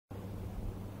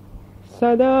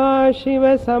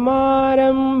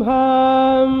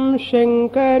सदाशिवसमारम्भां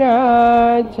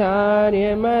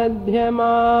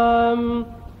शङ्कराचार्यमध्यमाम्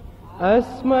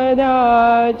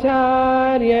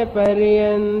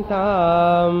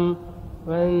अस्मदाचार्यपर्यन्तां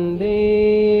वन्दे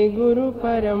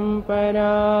गुरुपरम्पराम्।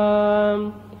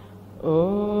 ॐ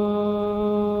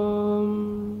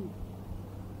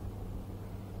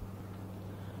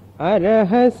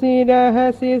अरहसि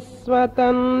रहसि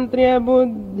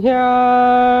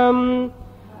स्वतन्त्रबुद्ध्याम्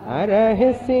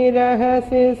अरहसि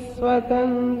रहसि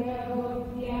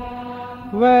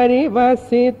स्वतन्त्रबुद्ध्याम्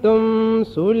वरिवसितुं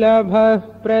सुलभः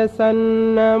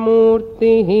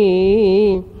प्रसन्नमूर्तिः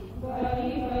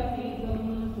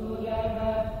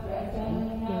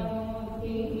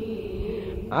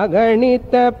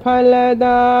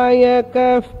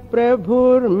अगणितफलदायकः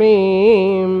प्रभुर्मे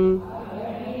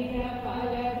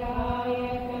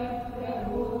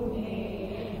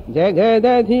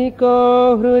जगदधिको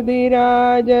हृदि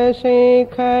राजशेखरोऽस्ति।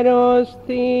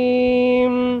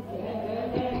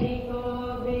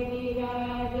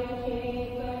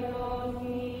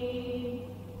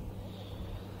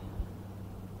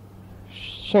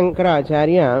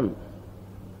 Shankaracharya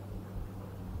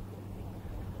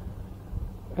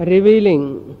revealing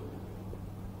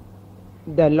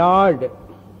the Lord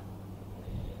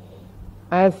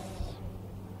as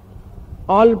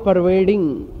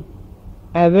all-pervading,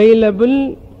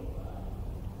 available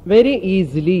very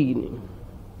easily.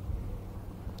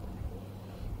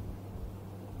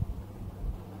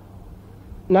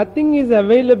 Nothing is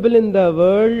available in the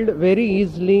world very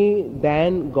easily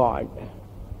than God.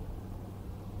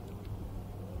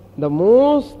 The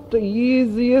most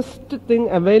easiest thing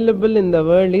available in the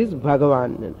world is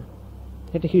Bhagavan.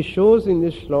 That he shows in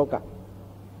this shloka.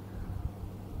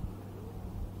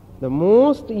 The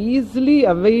most easily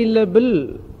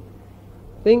available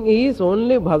thing is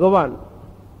only Bhagavan,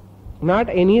 not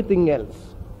anything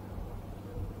else.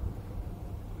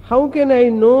 How can I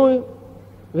know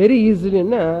very easily?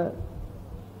 Na?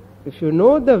 If you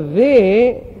know the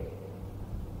way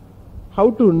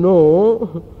how to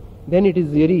know, then it is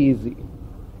very easy.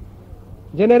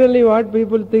 Generally what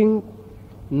people think,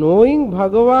 knowing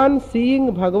Bhagavan,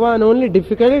 seeing Bhagavan only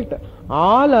difficult,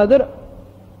 all other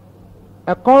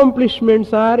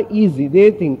accomplishments are easy,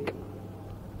 they think.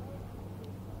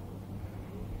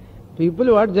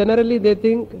 People what generally they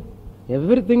think,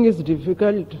 everything is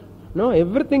difficult. No,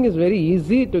 everything is very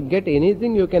easy to get,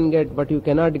 anything you can get, but you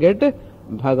cannot get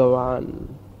Bhagavan.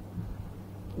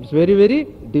 It's very, very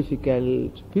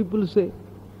difficult. People say.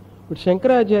 But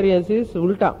Shankaracharya says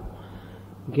ulta.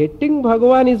 Getting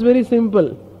Bhagavan is very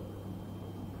simple.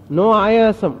 No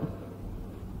ayasam,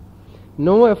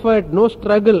 no effort, no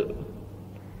struggle.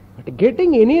 But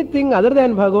getting anything other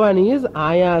than Bhagavan is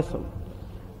ayasam.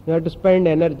 You have to spend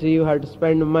energy, you have to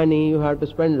spend money, you have to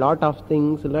spend lot of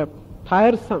things,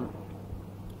 tiresome.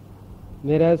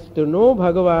 Whereas to know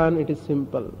Bhagavan, it is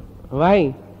simple.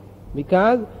 Why?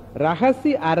 Because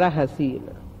rahasi arahasi.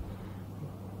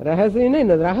 Rahasina in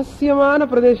rahasyamana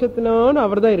pradeshathilonu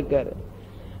avarda irukkaru.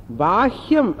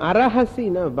 Bahyam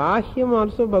arahasina, bahyam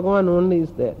also Bhagavan only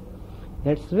is there.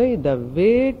 That's why the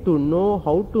way to know,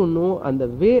 how to know, and the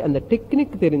way and the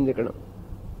technique therinjikkanam.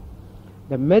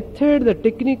 The method, the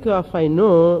technique of I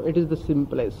know, it is the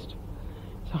simplest.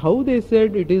 So how they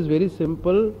said it is very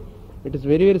simple, it is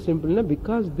very, very simple, na?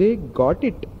 Because they got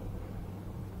it.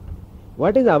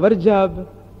 What is our job?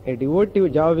 A devotee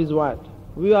job is what?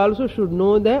 We also should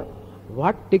know the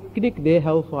what technique they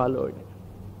have followed,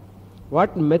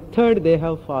 what method they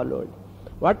have followed,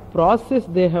 what process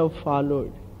they have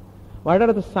followed, what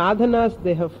are the sadhanas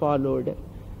they have followed.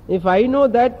 If I know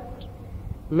that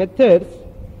methods,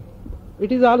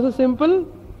 it is also simple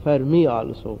for me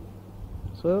also.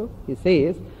 So he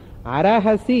says,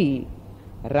 arahasi,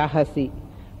 rahasi.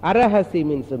 Arahasi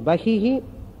means bahihi,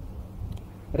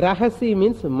 rahasi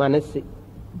means manasi,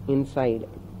 inside.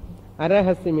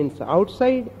 Arahasi means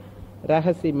outside,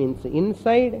 rahasi means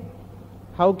inside.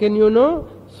 How can you know?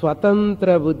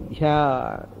 Swatantra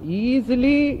buddhya.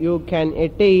 Easily you can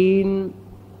attain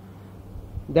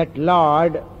that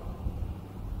Lord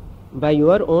by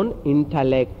your own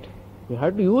intellect. You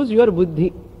have to use your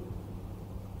buddhi.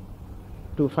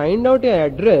 To find out your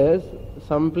address,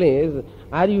 someplace,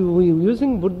 are you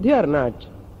using buddhi or not?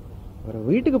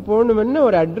 வீட்டுக்கு போகணும்னா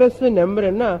ஒரு address number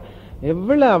என்ன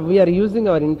எவ்வளவு we are using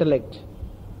our intellect.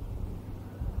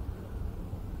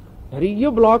 நிறைய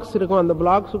blocks இருக்கும், அந்த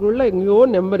பிளாக்ஸுக்குள்ள எங்கேயோ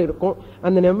number இருக்கும்,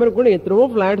 அந்த நம்பருக்குள்ள எத்தனையோ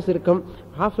ஃபிளாட்ஸ் இருக்கும்.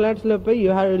 ஃபிளாட்ஸ்ல போய் you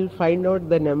will find out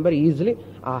the number easily.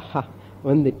 ஆஹா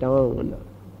வந்துட்டோம்.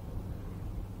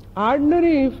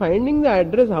 Ordinary finding the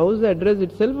address, house address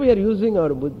itself, we are using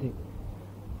our buddhi.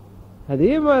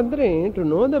 அதே மாதிரி டு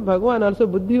நோ த பகவான் ஆல்சோ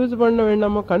புத்தி யூஸ் பண்ண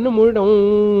வேண்டாமா? கண்ணு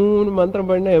மூடிடும் மந்திரம்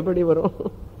பண்ண எப்படி வரும்?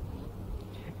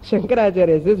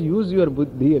 Shankaracharya says use your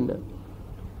buddhi என்ன,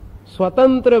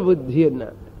 ஸ்வதந்திர புத்தி என்ன.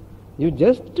 You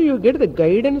get the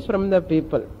guidance from the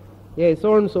people. Yeah,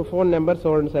 so and so phone number, so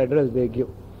and so address they give.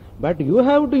 But you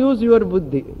have to use your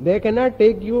buddhi. They cannot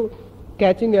take you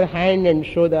catching your hand and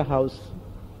show the house.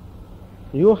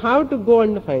 You have to go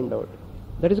and find out.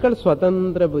 That is called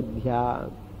Swatantra Buddhya.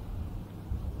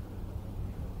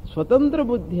 Swatantra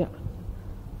Buddhya.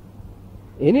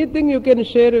 Anything you can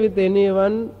share with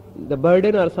anyone, the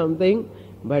burden or something,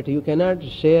 but you cannot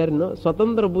share, no?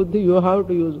 Swatantra Buddhi you have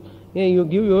to use. Yeah, you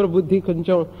give your buddhi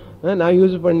koncham, na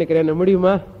use pannikrena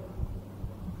mudiyuma?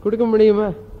 Kudukka mudiyuma?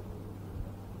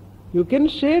 You can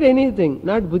share anything,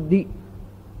 not buddhi.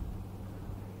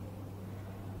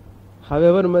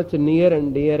 However much near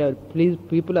and dear please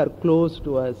people are close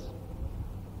to us,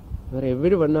 for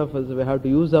every one of us we have to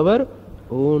use our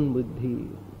own buddhi.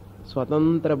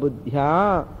 Swatantra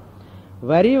buddhya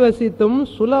varivasitum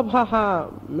sulabha.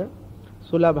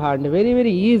 Sulabha, very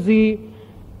very easy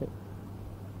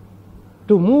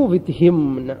to move with him.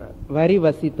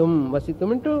 Varivasitum, vasitum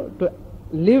to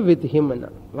live with him.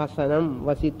 Vasanam,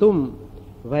 vasitum,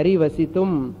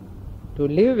 varivasitum, to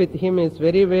live with him is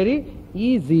very very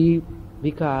easy,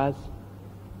 because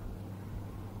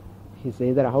he is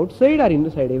either outside or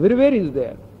inside, everywhere is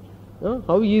there.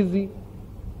 How easy?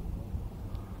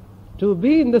 To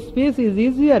be in the space is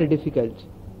easy or difficult?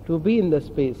 To be in the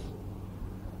space.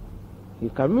 You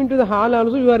come into the hall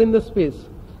also, you are in the space.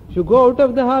 If you go out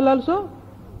of the hall also,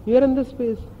 you are in the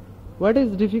space. What is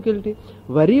difficulty?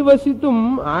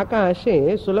 Varivasitum akashe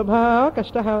sulabha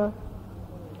kashtaha.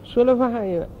 Sulabha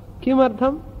eva.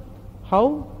 Kimartham?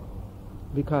 How?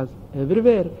 Because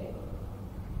everywhere.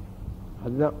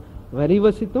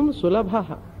 Varivasitum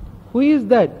sulabha. Who is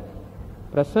that?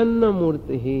 Prasanna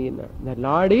Murtihina. The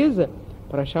Lord is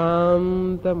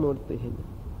Prashanta Murtihina.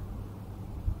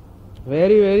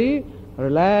 Very, very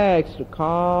relaxed,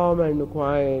 calm and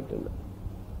quiet.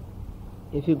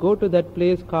 If you go to that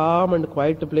place, calm and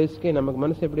quiet place, namak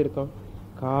manasu eppadi irukum?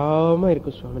 Calm ah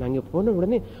irukku Swami. Ange pona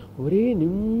udane ore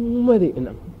nimmadi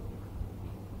enna.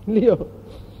 Illiyo?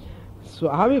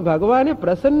 Swami Bhagavane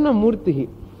Prasanna Murti.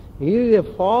 He is a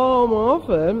form of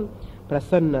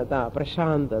prasannata,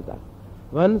 prashantata.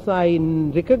 Once I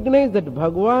recognize that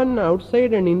Bhagavan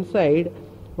outside and inside,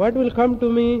 what will come to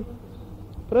me?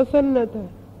 Prasannata.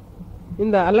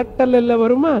 In the alattal ella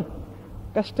varuma,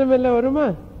 kashtam ella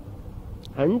varuma.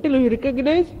 Until you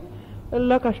recognize,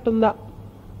 Allah kashtanda.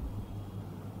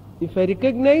 If I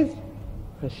recognize,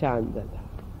 prashantata.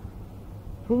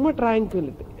 Rumma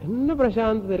tranquility. Enna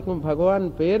prashantata irukum.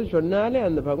 Bhagavan per sonnale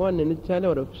and Bhagavan nenichale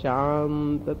varum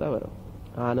shantata varum.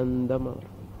 Anandam varum.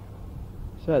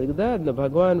 So adukku the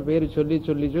Bhagavan per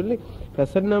solli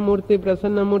prasanna murti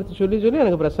solli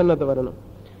enak prasannata varanum.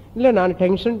 Illa naan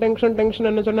tension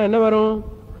enna sonna enna varum?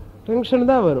 Tension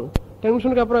da varum.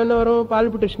 Tension ku appuram enna varum?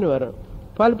 Palpitation varum.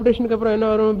 Palpitation ku appuram enna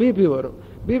varum? BP varum.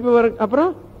 BP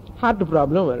appuram heart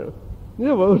problem varum.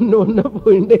 Idu onna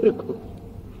pointe irukum.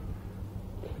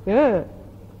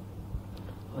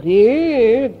 ஒரே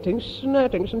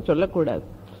tension சொல்லக்கூடாது.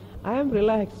 I am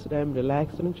relaxed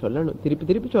ன்னு சொல்லணும்.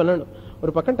 திருப்பி சொல்லணும்.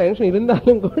 ஒரு பக்கம் tension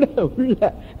இருந்தாலும் கூட உள்ள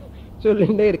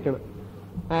சொல்லிட்டே இருக்கணும்.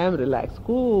 I am relaxed,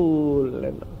 cool,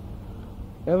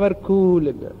 ever cool.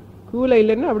 கூலா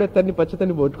இல்லைன்னா அப்படியே தண்ணி பச்சை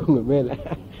தண்ணி போட்டுக்கோங்க மேல,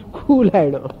 கூல்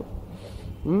ஆயிடும்.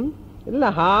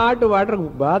 இல்ல ஹாட் வாட்டர்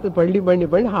பாத்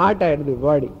பண்ணி ஹாட் ஆயிடுது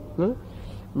பாடி.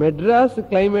 மெட்ராஸ்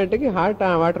கிளைமேட்டுக்கு ஹாட்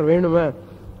வாட்டர் வேணுமா?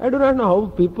 I do not know how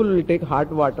people will take hot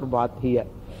water bath here.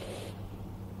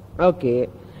 Okay.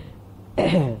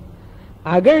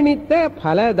 Aganita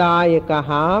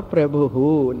phaladayakaha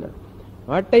prabhu.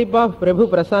 What type of Prabhu?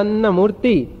 Prasanna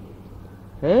Murti.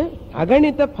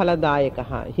 Aganita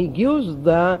phaladayakaha. He gives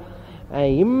the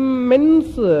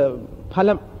immense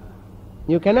phalam.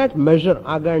 You cannot measure.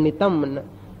 Aganitam.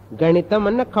 Ganitam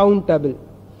and countable.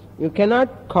 You cannot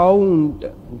count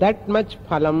that much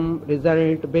phalam,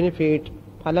 result, benefit.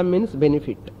 Phalam means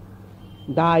benefit.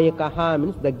 Dayakaha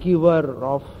means the giver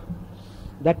of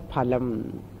that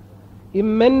phalam.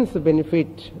 Immense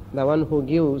benefit, the one who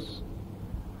gives.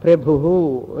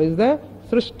 Prabhu is the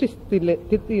Srishti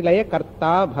Sthiti Laya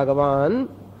Karta Bhagavan,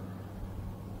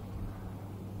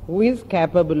 who is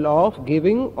capable of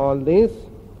giving all this,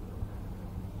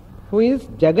 who is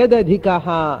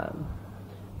Jagadadhikaha.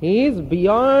 He is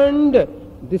beyond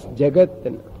this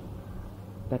Jagat.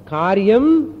 The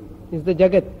Karyam is the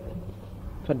Jagat.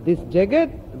 For this Jagat,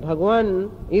 Bhagavan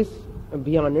is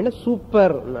beyond, and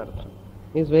super.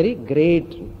 He is very great.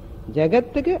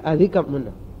 Jagat ke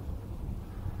adhikam.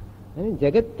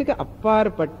 ஜகத்துக்கு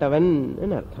அப்பாற்பட்டவன்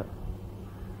அர்த்தம்.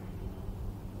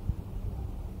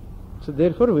 So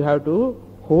therefore we have to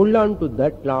hold on to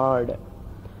that Lord.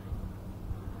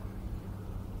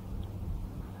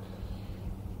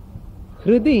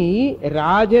 Hridi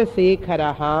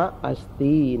Rajasekharaha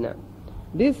Astina.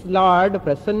 This Lord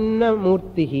Prasanna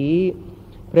Murtihi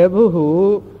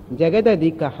Prabhuhu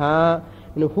Jagadadikaha,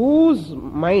 in whose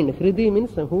mind, Hridi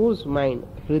means whose mind,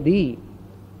 Hridi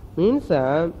means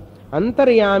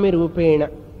Antaryami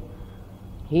Rupena.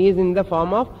 He is in the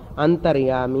form of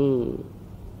Antaryami.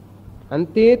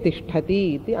 Ante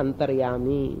Tishtati iti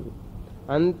Antaryami.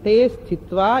 Ante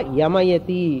Sthitva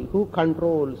Yamayati. Who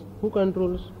controls? Who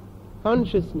controls?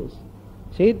 Consciousness.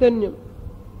 Chaitanyam.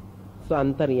 So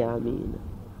Antaryami.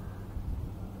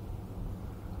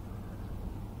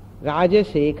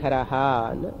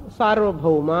 Rajasekharaha.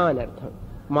 Sarvabhauma anartham.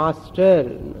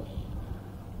 Master.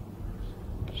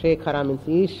 Shekhara means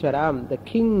Ishvara, the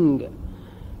king.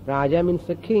 Raja means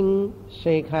the king.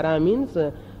 Shekhara means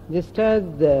just as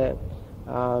the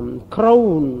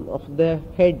crown of the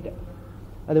head.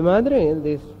 Adu madre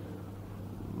this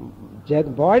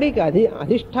body ku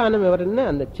adhishthanam evarunna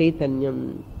and the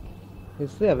chaitanyam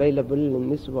is available in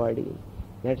this body.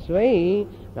 That's why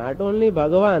not only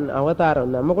Bhagavan avataram,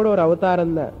 namma kuda or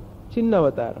avataram da, chinna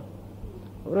avataram.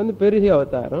 Avaru perigi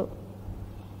avataram.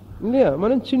 Illaya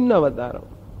manam chinna avataram.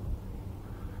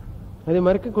 Adu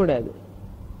marka koodadu.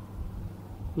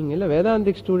 நீங்க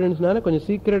Vedantic ஸ்டூடெண்ட்ஸ்னால கொஞ்சம்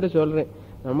சீக்கிரட்டா சொல்றேன்,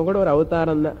 நம்ம கூட ஒரு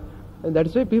அவதாரம் தான்.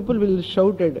 That's why people will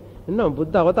shouted, என்ன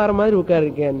புத்த அவதாரம் மாதிரி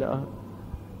உட்கார்ந்திருக்கேன்னா,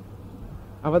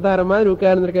 அவதாரம் மாதிரி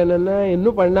உட்கார்ந்திருக்கேன்னா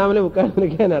இன்னும் பண்ணாமலே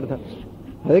உட்கார்ந்திருக்கேன்னு அர்த்தம்.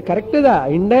 அது கரெக்டு தான்,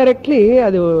 இன்டைரக்ட்லி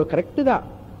அது கரெக்டு தான்.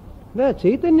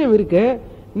 சைத்தன்யம் இருக்கு,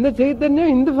 இந்த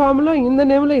சைத்தன்யம் இந்த ஃபார்ம்ல இந்த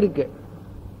நேம்ல இருக்கு.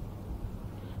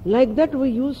 Like that we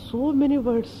use so many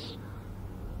words.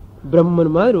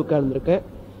 பிரம்மன் மாதிரி உட்கார்ந்திருக்கேன்,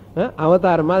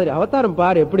 அவதாரம் மாதிரி. அவதாரம்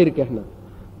பாரு எப்படி இருக்கேன்னா,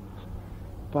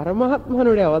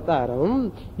 பரமாத்மனுடைய அவதாரம்.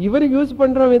 இவர் யூஸ்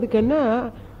பண்றோம் எதுக்குன்னா,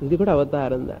 இது கூட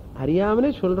அவதாரம் தான். அறியாமலே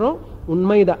சொல்றோம்,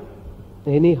 உண்மைதான்.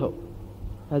 எனிஹோ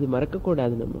அது மறக்க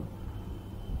கூடாது. நம்ம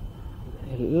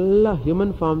எல்லா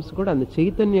ஹியூமன் ஃபார்ம்ஸ் கூட அந்த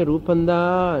சைத்தன்ய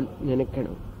ரூபந்தான்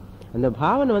நினைக்கணும். அந்த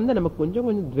பாவனை நமக்கு கொஞ்சம்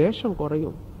கொஞ்சம் துவேஷம்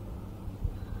குறையும்.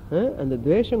 அந்த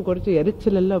துவேஷம் குறைச்சி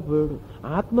எரிச்சல் எல்லாம் போயிடும்.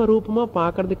 ஆத்ம ரூபமா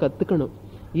பாக்குறது கத்துக்கணும்.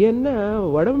 ஏன்னா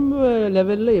உடம்பு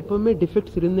லெவல்ல எப்பவுமே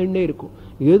டிஃபெக்ட்ஸ் இருந்துட்டே இருக்கும்,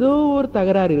 ஏதோ ஒரு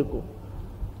தகராறு இருக்கும்.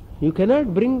 You cannot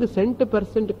bring the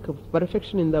 100%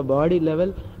 perfection in the body level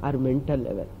or mental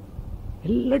level.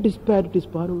 எல்லா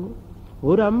டிஸ்பாரிட்டிஸ் பாருங்க.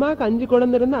 ஒரு அம்மாக்கு 5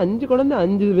 குழந்தை இருந்தா 5 குழந்தை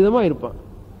 5 விதமா இருப்பான்.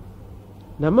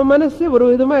 நம்ம மனசு ஒரு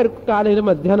விதமா இருக்கும், காலையில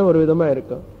மத்தியானம் ஒரு விதமா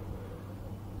இருக்கும்.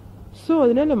 சோ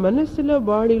அதனால மனசுல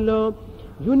பாடியில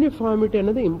யூனிஃபார்மிட்டி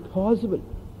என்னது இம்பாசிபிள்.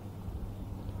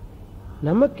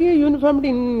 நமக்கே யூனிஃபார்மிட்டி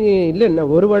இல்ல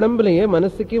ஒரு உடம்புலயே,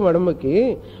 மனசுக்கு உடம்புக்கு.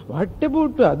 What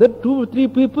about other 2-3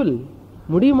 people?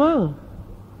 முடியுமா?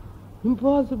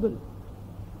 Impossible.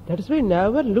 That's why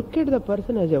never look at the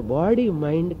person as a body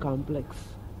mind complex.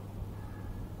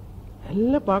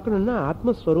 எல்லாம் பார்க்கணும்னா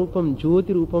ஆத்மஸ்வரூபம்,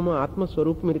 ஜோதி ரூபமா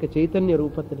ஆத்மஸ்வரூபம் இருக்க சைத்தன்ய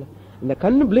ரூபத்துல. இந்த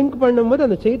கண்ணு பிளிங்க் பண்ணும்போது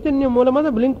அந்த சைத்தன்யம் மூலமா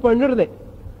தான் பிளிங்க் பண்ணுறதே.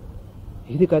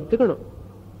 இது கத்துக்கணும்.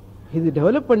 இது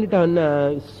develop பண்ணிட்டான்னா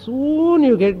soon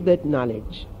you get that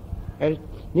knowledge.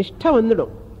 நிஷ்டா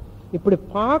வந்துடும். இப்படி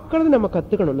பார்க்கறது நம்ம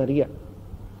கத்துக்கணும் நிறைய.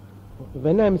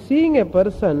 When I am seeing a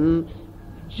person,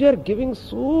 you are giving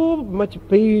so much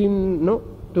pain, no,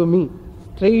 to me,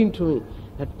 strain to me.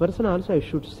 That person also I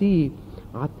should see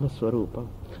ஆத்மஸ்வரூபம்.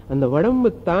 அந்த உடம்பு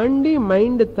தாண்டி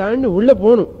மைண்ட் தாண்டி உள்ள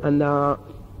போகணும். அந்த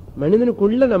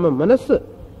மனிதனுக்குள்ள நம்ம மனசு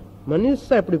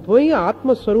அப்படி போய்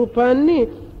ஆத்மஸ்வரூபான்னு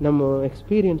நம்ம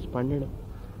எக்ஸ்பீரியன்ஸ் பண்ணணும்.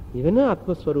 இவனும்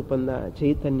ஆத்மஸ்வரூபம் தான்,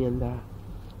 சைத்தன்யம் தான்.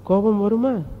 கோபம்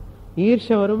வருமா? ஈர்ஷ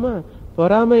வருமா?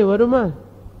 பொறாமை வருமா?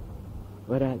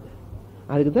 வராது.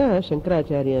 அதுக்குதான்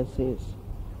சங்கராச்சாரியா சேஸ்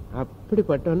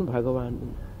அப்படிப்பட்டவன் பகவான்.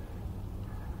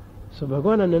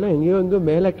 பகவான் என்னன்னா எங்கேயோ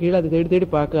மேல கீழே அதை தேடி தேடி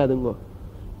பார்க்காதுங்கோ.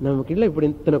 நம்ம கீழே இப்படி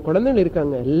இத்தனை குழந்தைகள்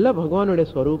இருக்காங்க, எல்லாம் பகவானுடைய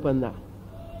ஸ்வரூபம் தான்.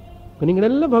 நீங்க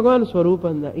எல்லாம் பகவான்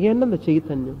ஸ்வரூபம் தான். ஏன்னா அந்த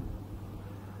சைத்தன்யம்.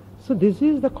 So this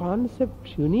is the concept,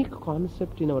 unique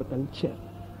concept in our culture.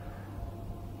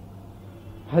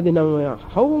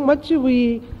 How much we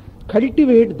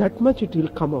cultivate, that much it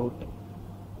will come out.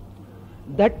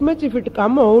 That much if it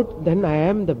come out, then I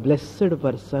am the blessed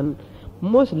person.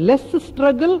 Less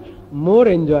struggle, more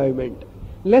enjoyment.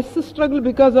 Less struggle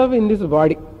because of in this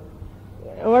body.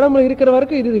 உடம்புல இருக்கிற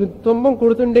வரைக்கும் இது துன்பம்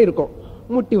கொடுத்துட்டே இருக்கும்.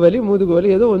 முட்டி வலி, முதுகு வலி,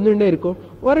 ஏதோ ஒன்றுண்டே இருக்கும்.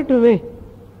 வரட்டுமே,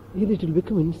 இது it will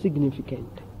become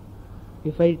insignificant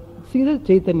if I see the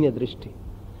chaitanya drishti.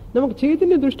 நமக்கு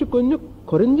சைத்தன்ய திருஷ்டி கொஞ்சம்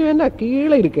குறைஞ்ச வேணா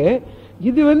கீழே இருக்கு.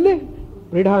 இது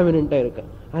ப்ரிடாமினண்டா இருக்கு.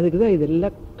 அதுக்குதான்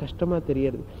இதெல்லாம் கஷ்டமா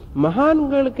தெரியுது.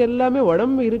 மகான்களுக்கு எல்லாமே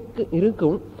உடம்பு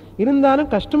இருக்கும், இருந்தாலும்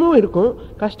கஷ்டமும் இருக்கும்.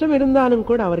 கஷ்டம் இருந்தாலும்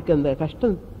கூட அவருக்கு அந்த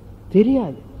கஷ்டம்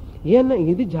தெரியாது. ஏன்னா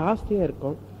இது ஜாஸ்தியா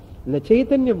இருக்கும், இந்த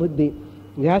சைத்தன்ய புத்தி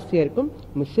ஜாஸ்தியா இருக்கும்.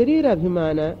 சரீர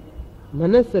அபிமான,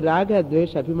 மனசு ராக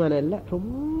துவேஷ அபிமானம் எல்லாம்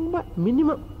ரொம்ப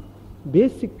மினிமம்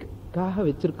பேசிக்காக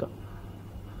வச்சிருக்கோம்.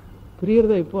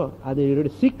 புரியுறதோ இப்போ? அது என்னோட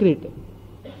சீக்ரெட்.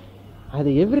 அது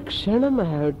எவ்ரி க்ஷணம் I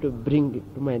have to bring it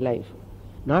to my life.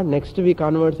 Not next week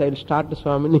onwards I will start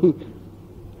ஸ்வாமினி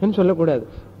சொல்லக்கூடாது.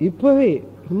 இப்பவே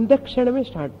இந்த க்ஷணமே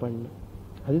ஸ்டார்ட் பண்ணு.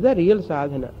 அதுதான் ரியல்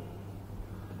சாதனை.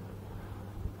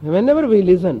 Whenever we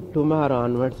listen, tomorrow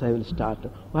onwards I will start.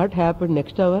 What happened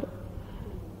next hour?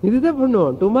 இதுதான்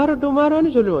பண்ணுவோம்.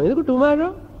 tomorrowன்னு சொல்லுவோம். எதுக்கு tomorrow?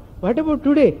 What about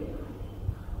today?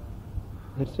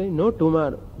 Let's say no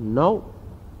tomorrow. Now.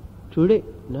 Today.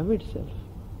 Now itself.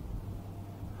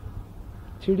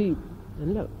 செடி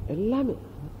எல்லாமே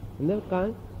இந்த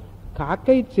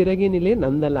காக்கை சிறகினிலே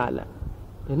நந்தலால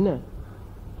என்ன,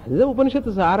 அதுதான்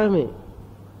உபனிஷத்து சாரமே.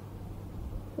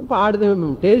 பாடுது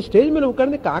ஸ்டேஜ் மேல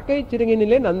உட்கார்ந்து காக்கை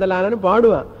சிறகினிலே நந்தலாலன்னு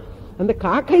பாடுவான். அந்த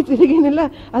காக்கை சிறகினில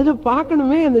அதுல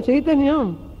பார்க்கணுமே அந்த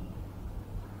சைத்தன்யம்.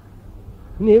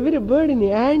 In every bird, in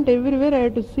ant, everywhere I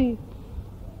have to see.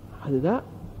 அதுதான்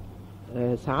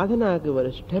சாதனாக்கு ஒரு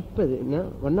ஸ்டெப். அது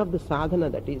one of the Sadhana,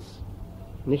 that is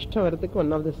நிஷ்ட வரத்துக்கு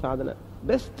one of the Sadhana,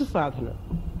 best Sadhana.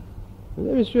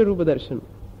 விஸ்வரூப தர்ஷனம்,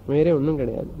 வேற ஒன்றும்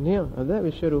கிடையாது இல்லையா? அதுதான்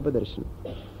விஸ்வரூப தர்ஷனம்.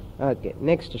 Okay,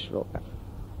 next shloka.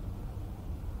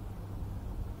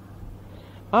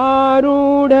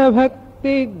 ஆரூಢ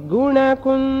பக்தி குண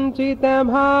குஞ்சித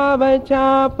பாவ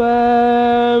சாப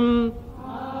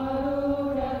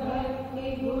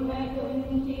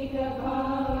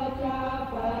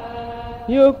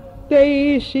யுக்தை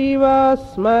சிவ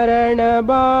ஸ்மரண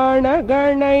பாண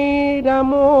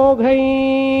கணைரமோகைः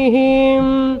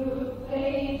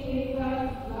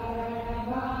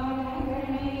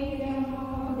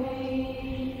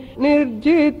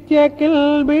निर्जित्य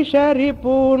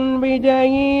किल्बिषरिपून्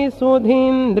विजयी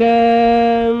Sudhindra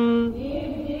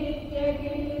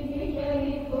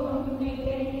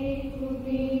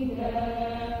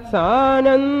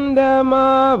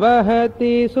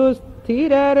सानन्दमावहति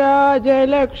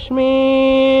सुस्थिरराजलक्ष्मी.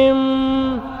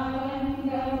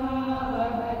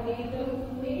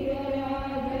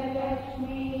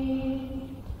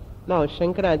 Now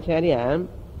Shankaracharya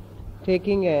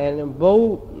taking a bow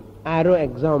arrow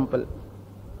example.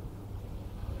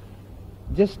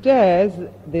 Just as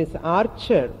this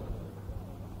archer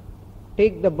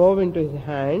take the bow into his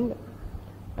hand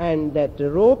and that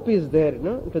rope is there,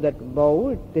 to that bow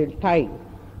they'll tie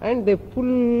and they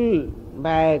pull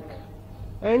back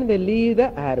and they leave the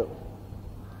arrow.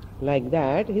 Like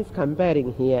that he is comparing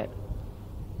here.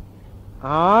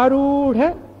 Arudha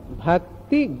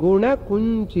bhakti guna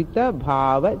kunchita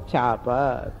bhava chapa.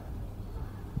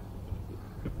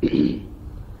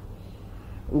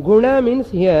 Guna means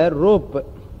here rope,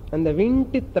 and the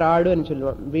vint thradu and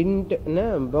solluvom. Vint na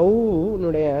bow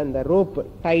nuடைய அந்த rope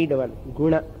tied one.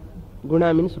 Guna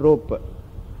means rope.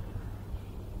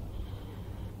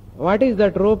 What is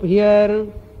that rope here?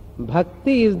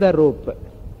 Bhakti is the rope.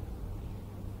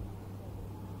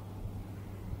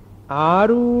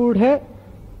 Arudha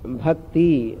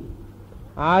bhakti.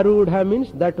 Arudha means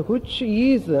that which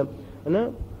is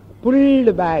pulled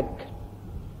back.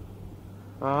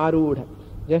 Arudha.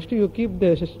 Just you keep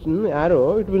the arrow,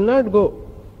 it will not go.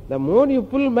 The more you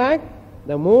pull back,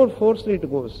 the more forcefully it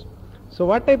goes. So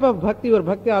what type of bhakti? Your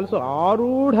bhakti also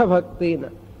Arudha bhakti.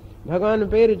 Bhagavan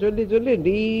பேரு சொல்லி சொல்லி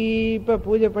டீப்பா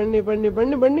பூஜை பண்ணி பண்ணி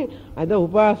பண்ணி பண்ணி அத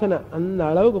உபாசனை அந்த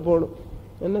அளவுக்கு போகணும்.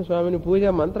 என்ன சுவாமினி பூஜை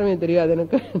மந்திரமே தெரியாது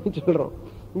எனக்கு சொல்றோம்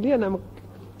இல்லையா? நமக்கு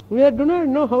we do not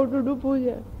know how to do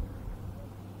puja.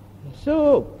 So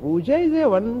puja is a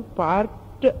one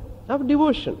part of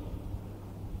devotion.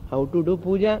 How to do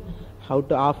puja, how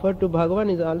to offer to Bhagavan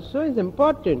is also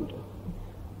important.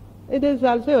 It is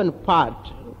also one part.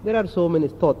 There are so many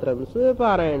stotrams,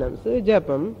 parayanams,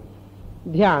 japam,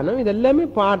 dhyanam, idellame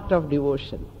part of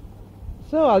devotion.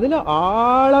 So adila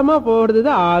ஆழமா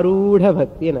போறது ஆரூಢ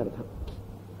பக்தின்னு அர்த்தம்.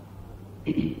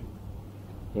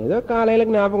 ஏதோ காலையில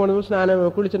ஞாபகம் கொண்டு ஸ்நானம்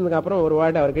குளிச்சதுக்கு அப்புறம் ஒரு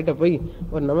வாட்டி அவர்கிட்ட போய்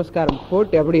ஒரு நமஸ்காரம்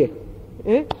போட்டு அப்படியே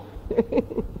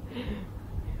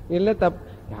இல்ல தப்பு.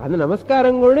 அந்த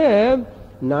நமஸ்காரம் கூட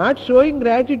not showing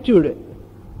gratitude.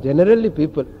 Generally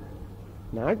people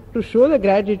not to show the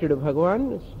gratitude. Bhagavan,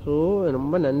 so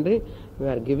ரொம்ப நன்றி, you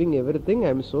are giving everything,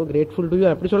 I am so grateful to you.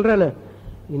 அப்படி சொல்றானே,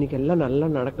 இன்னைக்கு எல்லாம் நல்லா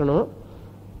நடக்கணும்,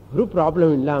 ஒரு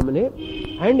ப்ராப்ளம் இல்லாமலே,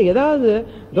 அண்ட் ஏதாவது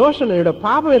தோஷம் என்னோட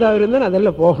பாபம் ஏதாவது இருந்தால்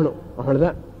அதெல்லாம் போகணும்,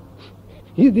 அவ்வளவுதான்.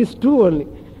 Is this true only?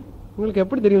 உங்களுக்கு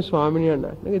எப்படி தெரியும் சுவாமினி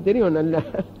அண்ணா? எனக்கு தெரியும் நல்லா.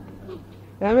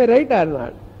 Am I right or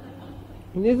not?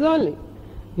 This only.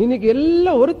 இன்னைக்கு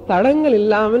எல்லாம் ஒரு தடங்கள்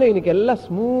இல்லாமல இன்னைக்கு எல்லாம்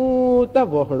ஸ்மூத்தா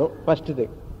போகணும் ஃபர்ஸ்ட்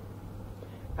திங்.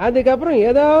 அதுக்கப்புறம்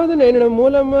ஏதாவது என்னோட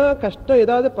மூலமா கஷ்டம்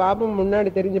ஏதாவது பாபம் முன்னாடி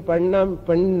தெரிஞ்சு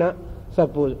பண்ணா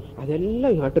சப்போஸ்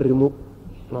அதெல்லாம் யூ ஹேவ் டு ரிமூவ்.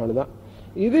 அவ்வளவுதான்.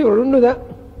 இது ஒண்ணுதான்.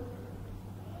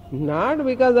 Not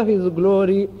because of his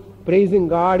glory praising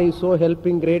God, he is so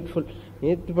helping, grateful.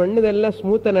 நேத்து பண்ணதெல்லாம்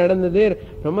ஸ்மூத்தா நடந்தது,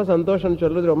 ரொம்ப சந்தோஷம்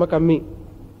சொல்றது ரொம்ப கம்மி.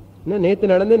 நேத்து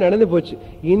நடந்து போச்சு,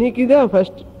 இன்னைக்குதான்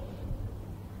first.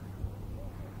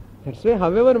 That's why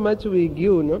however much we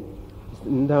give, no,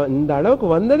 இந்த அளவுக்கு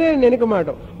வந்ததே நினைக்க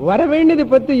மாட்டோம், வர வேண்டியதை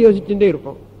பத்தி யோசிச்சுட்டே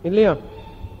இருப்போம் இல்லையா?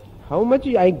 How much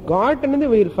I got and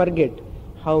we will forget.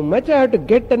 How much I have to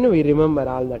get and we remember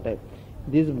all the time.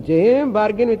 This same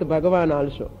bargain with Bhagavan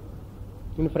also.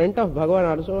 In front of Bhagavan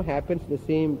also happens the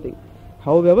same thing.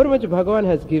 However much Bhagavan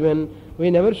has given, we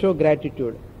never show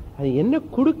gratitude. அது என்ன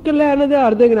கொடுக்கலன்னது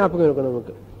அர்த்த ஞாபகம் இருக்கும்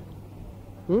நமக்கு.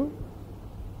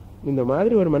 இந்த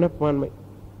மாதிரி ஒரு மனப்பான்மை.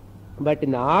 பட்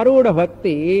இந்த ஆரோட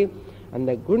பக்தி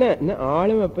அந்த குண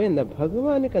ஆளுமை போய் இந்த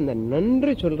பகவானுக்கு அந்த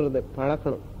நன்றி சொல்றது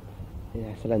பழக்கணும்.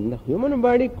 அசல இந்த ஹியூமன்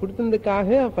பாடி கொடுத்ததுக்காக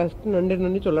ஃபர்ஸ்ட்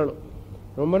நன்றி சொல்லணும்.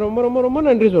 ரொம்ப ரொம்ப ரொம்ப ரொம்ப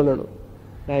நன்றி சொல்லணும்.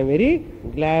 I am very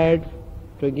glad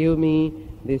to give me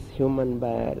this human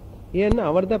birth. ஏன்னா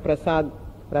அவர் தான்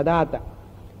பிரதாத்தா.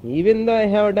 Even though I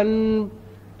have done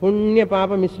புண்ணிய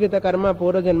பாப மிஸ்ரித கர்மா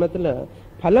பூர்வ ஜென்மத்துல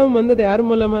பலம் வந்தது யார்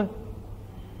மூலமா?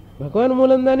 பகவான்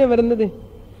மூலம் தானே வந்தது.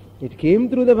 It came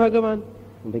through the Bhagavan.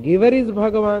 The giver is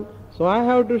Bhagavan. So I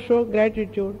have to show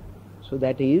gratitude. So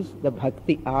that is the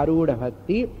bhakti, Aruda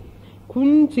bhakti.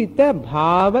 Kunchita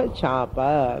bhava chapa.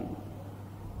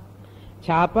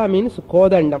 Chapa means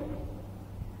kodandam.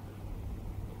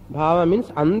 Bhava means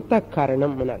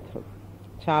antakaranam anartham.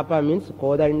 Chapa means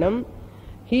kodandam.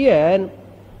 Here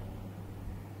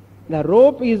the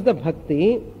rope is the bhakti.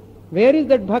 Where is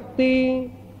that bhakti?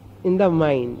 In the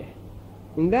mind,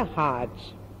 in the heart.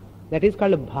 That is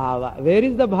called bhava. Where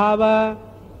is the bhava?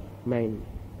 Mind.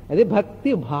 That is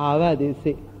bhakti bhava, they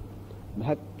say.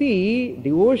 Bhakti,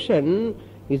 devotion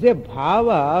is a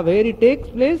bhava where it takes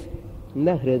place in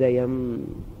the hridayam.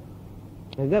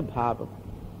 That is the bhava.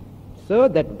 So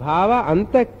that bhava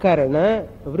antakarana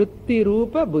vritti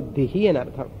rupa buddhihi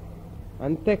anartham.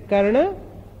 Antakarana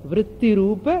vritti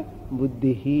rupa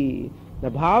buddhihi.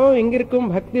 The bhava எங்க இருக்கும்?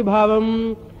 பக்தி பாவம்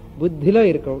புத்தில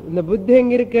இருக்கும். இந்த புத்தி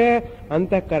எங்க இருக்கு?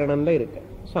 அந்த கரணம்ல இருக்கு.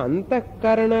 சோ அந்த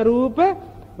கரண ரூப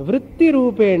விருத்தி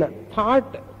ரூபேண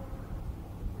thought.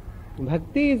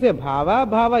 Bhakti is a bhava,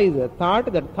 bhava is a thought,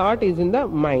 that thought is in the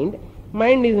mind,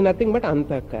 mind is nothing but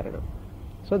antakarana.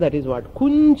 So that is what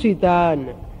kunchitan.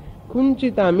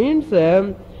 Kunchita means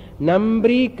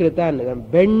nambrikritan,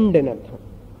 bend in artham.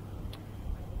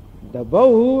 The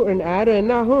bow and arrow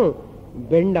enna ho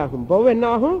bend ahum, bow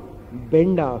enna ho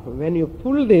bend ahum. When you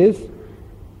pull this,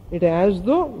 it as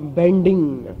though bending,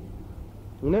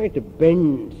 you know, it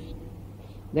bends.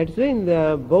 That's why in the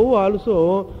bow also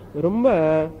romba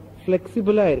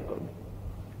flexible ah irukum.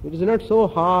 It is not so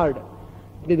hard.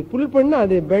 இது புல் பண்ணா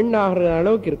அது bend ஆகிற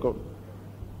அளவுக்கு இருக்கும்.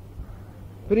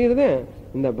 புரியுது?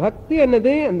 இந்த பக்தி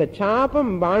என்னது? அந்த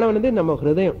சாப்பம் பானவனது நம்ம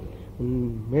ஹிருதயம்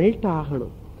மெல்ட்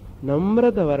ஆகணும்,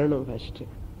 நம்ரத வரணும் ஃபர்ஸ்ட்.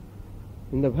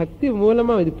 இந்த பக்தி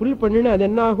மூலமா இது புல் பண்ணினா அது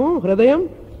என்ன ஆகும்? ஹிருதயம்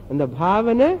அந்த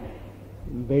பாவனை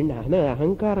பெண்ட் ஆக,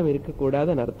 அகங்காரம்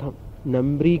இருக்கக்கூடாதுன்னு அர்த்தம்.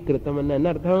 நம்பிரீகிருத்தம்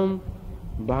என்ன அர்த்தம்?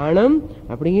 பானம்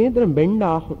அப்படியே பெண்ட்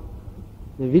ஆகும்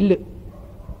வில்லு.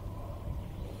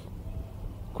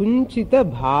 குஞ்சித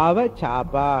பாவ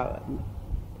சாபா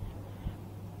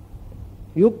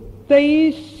யுக்தை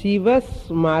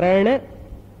சிவஸ்மரண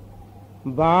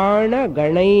பாண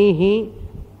கணைஹி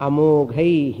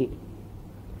அமோகைஹி.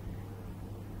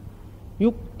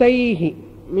 Yuktaihi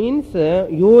means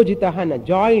yojitaha,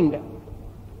 joined.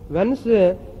 Once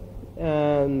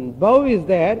bow is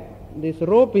there, this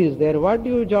rope is there, what do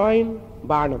you join?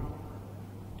 Banam,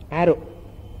 arrow.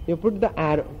 You put the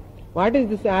arrow. What is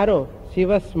this arrow?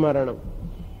 Shiva Smaranam.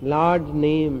 Lord's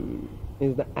name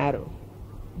is the arrow.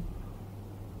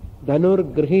 Dhanur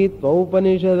Grihit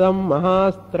Upanishadam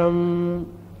Mahastram.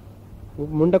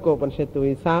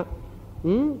 Mundakopanishatu isa.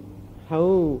 How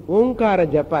Omkara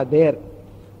Japa there.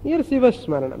 Here Shiva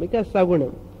Smaranam, because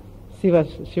Sagunam. Shiva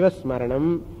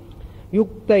Smaranam.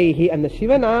 Yuktaihi, and the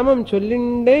Shiva Namam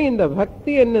Chollinde in the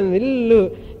Bhakti and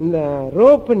Villu in the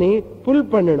rope ni pull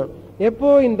pananam. எப்போ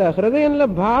இந்த ஹிருதயம்ல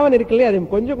பாவனை இருக்குல்லையே அது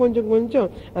கொஞ்சம் கொஞ்சம் கொஞ்சம்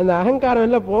அந்த அகங்காரம்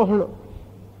எல்லாம் போகணும்.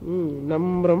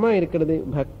 நம்பரமா இருக்கிறது.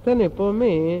 பக்தன்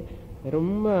எப்பவுமே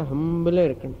ரொம்ப ஹம்பிளா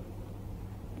இருக்கணும்.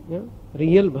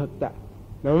 ரியல் பக்தா.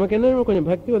 நமக்கு என்ன கொஞ்சம்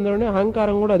பக்தி வந்த உடனே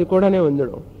அகங்காரம் கூட அது கூடனே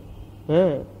வந்துடும்.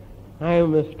 I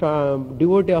am a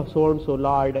devotee of so and so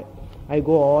Lord. I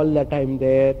go all the time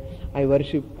there. I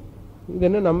worship.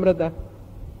 Then namrata.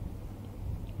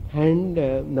 And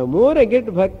the more I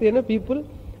get bhakti, people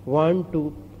want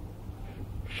to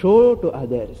show to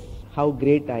others how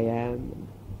great I am.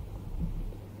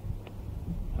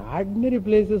 Ordinary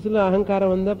places la ahankara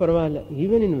vanda parvala.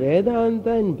 Even in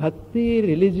Vedanta, in bhakti,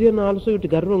 religion also it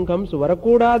garvam comes.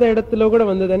 Varakudada edathilo kuda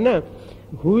vandadanna,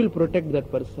 who will protect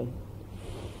that person?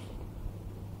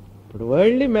 But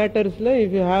worldly matters la,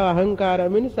 if you have ahankara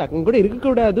means akankuda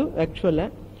irukudadu actually.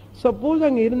 Suppose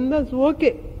anga irunda is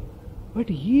okay. But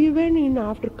even in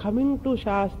after coming to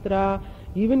Shastra,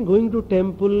 even going to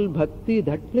temple, bhakti,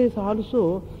 that place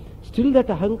also, still that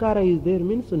ahankara is there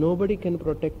means nobody can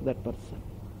protect that person.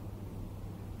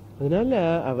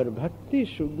 Our bhakti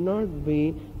should not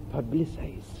be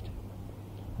publicized.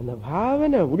 And the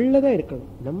bhavana ullada irukkanum,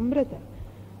 namrata.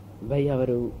 By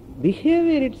our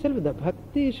behavior itself, the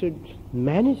bhakti should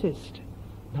manifest,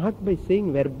 not by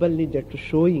saying verbally, just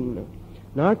showing,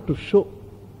 not to show.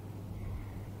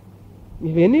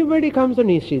 If anybody comes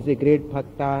and she is a great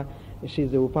bhakta, she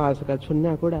is a upasaka,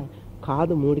 chunna kuda kaadu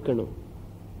mudikanu.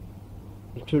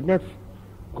 It should not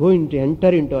enter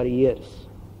into our ears.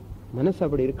 மனசு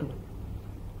அப்படி இருக்கணும்.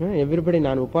 Everybody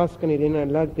நான் உபாசகன் இல்லைன்னா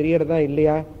எல்லாரும் தெரியறதா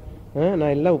இல்லையா,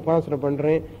 நான் எல்லாம் உபாசனை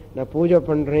பண்றேன், நான் பூஜை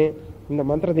பண்றேன், இந்த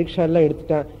மந்திர தீட்சா எல்லாம்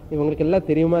எடுத்துட்டேன், இவங்களுக்கு எல்லாம்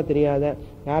தெரியுமா தெரியாத,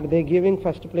 R they giving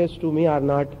first place to me R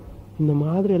not, இந்த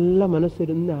மாதிரி எல்லாம் மனசு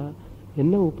இருந்தா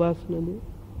என்ன உபாசனை?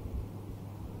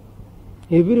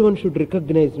 Everyone should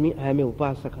recognize me, I am a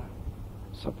upasaka.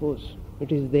 Suppose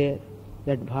it is there,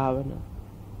 that bhavana,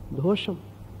 dosham.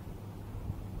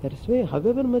 That is why,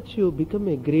 however much you become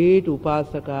a great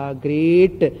upasaka,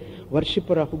 great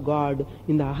worshipper of God,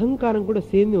 in the ahankaram kuda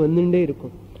சேர்ந்து வந்துட்டே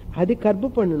இருக்கும். அது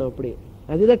கர்ப்ப பண்ணணும் அப்படியே.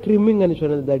 அதுதான் trimming னு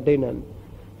சொன்னது that day நான்.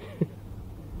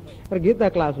 கீதா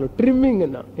கிளாஸ்ல ட்ரிம்மிங்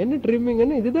என்ன ட்ரிம்மிங்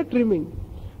இதுதான் ட்ரிம்மிங்.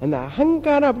 அந்த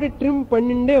அகங்காரம் அப்படியே ட்ரிம்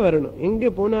பண்ணிட்டே வரணும். எங்கே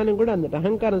போனாலும் கூட அந்த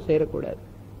அகங்காரம் சேரக்கூடாது.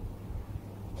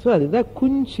 சோ அதுதான்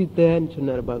குஞ்சிதன்னு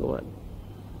சொன்னார் பகவான்.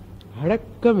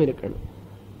 அடக்கம் இருக்கணும்.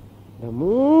 The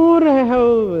more I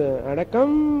have adakam,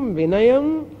 vinayam,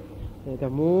 the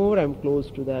more I am close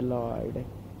to the Lord.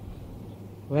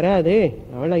 Varade,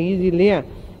 avala easy இல்லையா?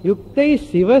 யுக்தை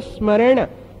சிவஸ்மரண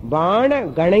பாண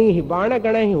கணைஹி, பாண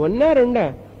கணைஹி ஒன்னா ரெண்டா?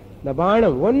 இந்த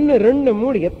பாணம் 1 2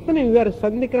 3 எத்தனை விவர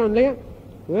சந்திக்கிறோம் இல்லையா?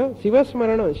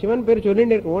 சிவஸ்மரணம், சிவன் பேர்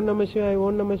சொல்லிட்டே இருக்கும். ஓம் நம சிவாய,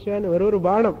 ஓம் நம சிவாயன்னு ஒரு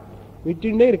பாணம்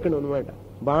விட்டுட்டே இருக்கணும் அన్నమాట.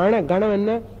 பாண கணம்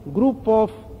என்ன? குரூப்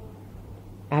ஆஃப்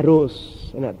arrows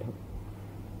ன்னு அர்த்தம்.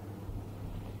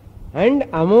 அண்ட்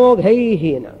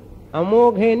அமோகைஹின,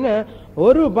 அமோகைன்னா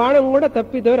ஒரு பானம் கூட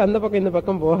தப்பி தவிர அந்த பக்கம் இந்த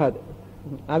பக்கம் போகாது.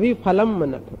 அவிஃபலம்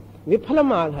அர்த்தம்,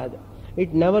 விஃபலம் ஆகாது.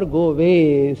 It never go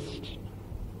waste.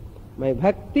 My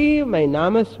பக்தி, my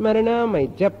நாமஸ்மரணா, my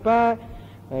ஜப்பா,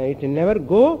 it never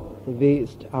go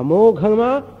waste.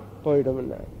 அமோகமா போயிடும்.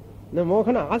 இந்த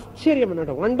மோகன ஆச்சரியம்,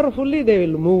 wonderfully they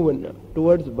will move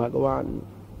towards Bhagavan.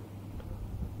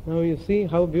 Now you see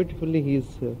how beautifully he is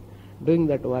doing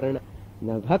that varana.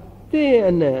 The bhakti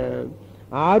and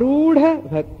arudha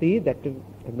bhakti, that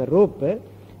the rope,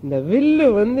 the will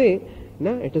வந்து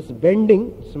it is bending,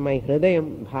 so my hridayam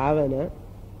bhavana,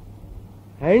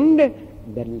 and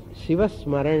the Shiva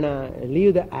smarana,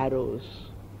 leave the arrows.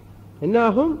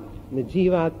 என்னாகும்? இந்த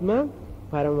ஜீவாத்மா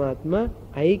பரமாத்மா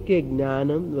ஐக்கிய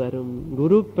ஞானம் வரும்,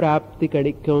 குரு பிராப்தி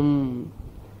கிடைக்கும்.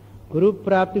 குரு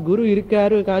பிராப்தி, குரு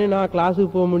இருக்காரு కానీ நான்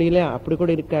கிளாஸுக்கு போக முடியல அப்படி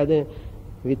கூட இருக்காது.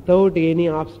 Without any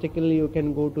obstacle you can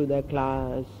go to the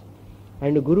class.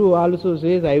 And Guru also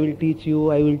says, I will teach you,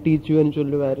 I will teach you ன்னு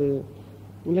சொல்லுவாரு.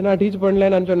 இல்லை நான் டீச் பண்ணல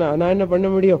நான் சொன்னா நான் என்ன பண்ண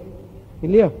முடியும்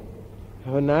இல்லையா?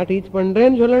 அவன் நான் டீச்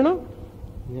பண்றேன்னு சொல்லணும்,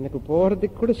 எனக்கு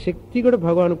போறதுக்கு கூட சக்தி கூட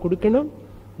பகவான் கொடுக்கணும்.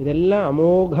 இதெல்லாம்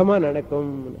அமோகமா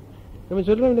நடக்கும். நம்ம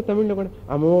சொல்றோம் இந்த தமிழ்ல கூட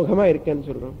அமோகமா இருக்கேன்னு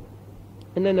சொல்றோம்.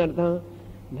 என்னன்னு அர்த்தம்?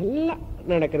 நல்லா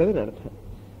நடக்கிறது அர்த்தம்.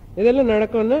 இதெல்லாம்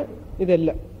நடக்கும்னா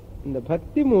இதெல்லாம் இந்த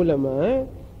பக்தி மூலமா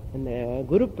அந்த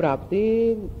குரு பிராப்தி,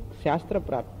 சாஸ்திர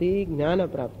பிராப்தி, ஞான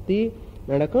பிராப்தி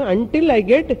நடக்கும். until I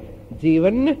get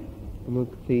Jeevan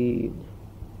Mukti.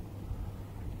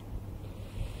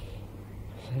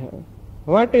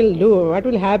 What will do? What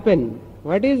will happen?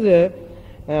 What is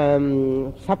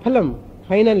sapalam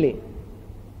finally?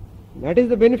 That is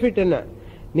the benefit.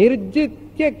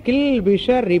 Nirjitya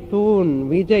kilbisha ripun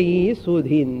vijayi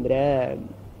sudhindra.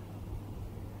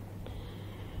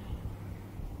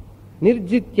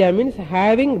 Nirjitya means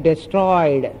having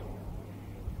destroyed.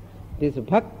 This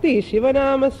bhakti,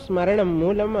 Shivanama smaranam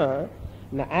mulama,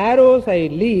 the arrows I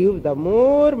leave, the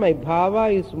more my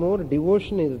bhava is, more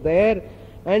devotion is there,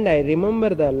 and I remember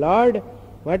the Lord,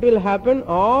 what will happen?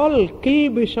 All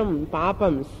kilbisham,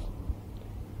 papams.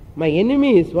 My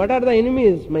enemies, what are the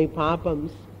enemies? My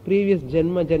papams. Previous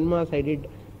janmas I did.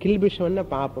 Kilbisham na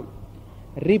papam.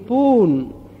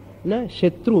 Ripun, na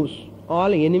shatrus,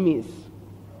 all enemies.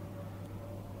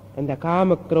 And the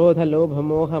kama, krodha, lobha,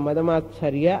 moha,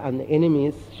 madamatsarya, and the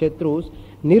enemies, shatrus,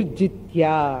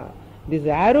 nirjitya. This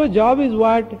arrow job is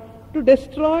what? To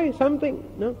destroy something.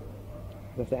 No?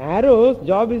 This arrow's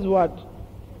job is what?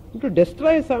 To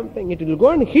destroy something. It will go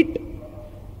and hit.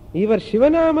 Your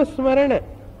Shivanama Smarana.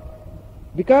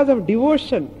 Because of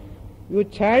devotion, you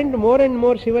chant more and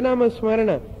more Shivanama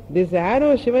Smarana. This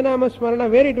arrow Shivanama Smarana,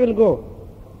 where it will go?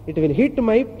 It will hit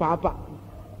my papa,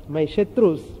 my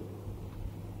shatrus.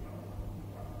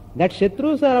 That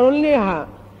shatrus are only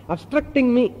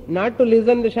obstructing me, not to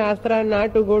listen to Shastra,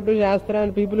 not to go to Shastra,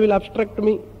 and people will obstruct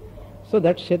me. So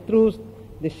that shatrus,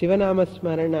 the Shivanama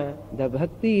Smarana, the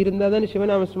Bhakti irundadan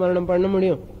Shivanama Smarana panna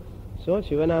mudiyum. So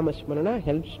Shivanama Smarana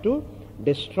helps to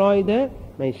destroy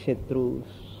my shatrus.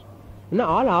 Now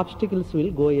all obstacles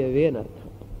will go away in artham.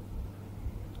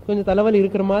 கொஞ்சம் தலைவலி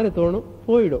இருக்கிற மாதிரி தோணும்,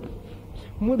 போயிடும்.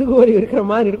 முதுகு வலி இருக்கிற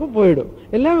மாதிரி இருக்கும், போயிடும்.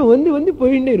 எல்லாமே வந்து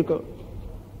போயிட்டே இருக்கும்.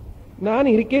 நான்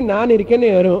இருக்கேன்னு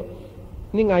வரும்.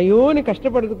 நீங்க ஐயோன்னு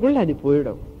கஷ்டப்படுறதுக்குள்ள அது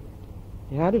போயிடும்.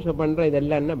 யாரு பண்ற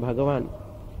இதெல்லாம்? பகவான்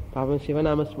பாவம்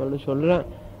சிவநாம ஸ்மரணம் சொல்றான்.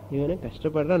 இவனை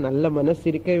கஷ்டப்படுறான், நல்ல மனசு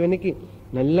இருக்கு, இவனுக்கு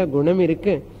நல்ல குணம்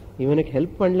இருக்கு, இவனுக்கு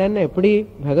ஹெல்ப் பண்ணலன்னா எப்படி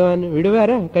பகவான்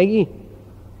விடுவாரா கையி?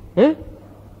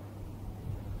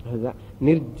 அதுதான்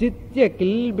nirjitya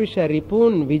kilbisha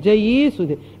ripun vijayi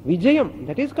sudhi. Vijayam,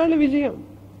 that is called Vijayam.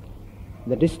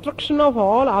 The destruction of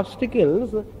all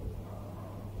obstacles.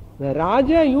 The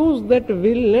Raja used that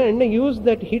will and used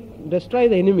that hit, destroy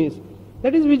the enemies.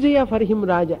 That is Vijaya for him,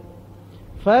 Raja.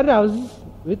 For us,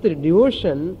 with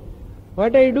devotion,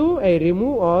 what I do? I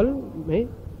remove all my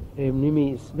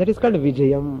enemies. That is called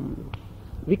Vijayam.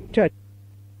 Victory.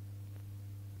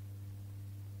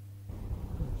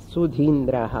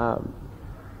 Sudhindraha.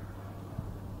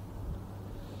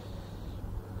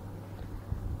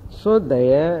 So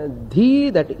the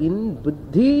dhi, that in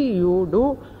buddhi you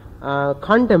do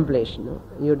contemplation,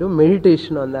 you do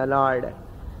meditation on the Lord.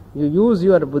 You use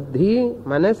your buddhi,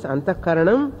 manas,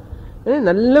 antakaranam,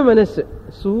 nalla manas,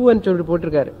 su and solli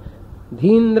potirukkaru.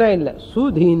 Dhindra illa,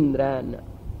 sudhindra.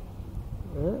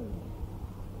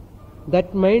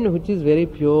 That mind which is very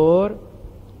pure,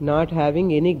 not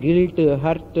having any guilt,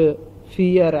 hurt,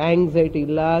 fear, anxiety,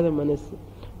 illada manas,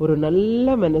 oru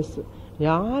nalla manas.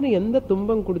 யாரு எந்த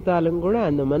துன்பம் கொடுத்தாலும் கூட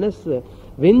அந்த மனசு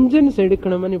vengeance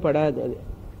எடுக்கணும்னு படாது. அது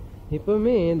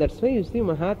எப்பவுமே that's why you see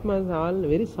மகாத்மாஸ் all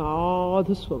very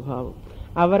சாது ஸ்வபாவம்.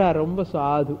 அவரா ரொம்ப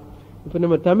சாது. இப்ப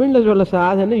நம்ம தமிழ்ல சொல்ல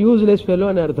சாதுன்னா யூஸ்லெஸ்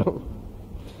ஃபெலோன்னு அர்த்தம்.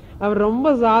 அவர்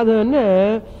ரொம்ப சாதுன்னா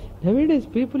nowadays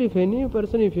people, if any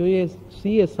person, if you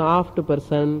see a soft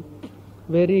person,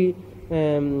 very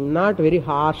not very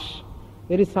harsh,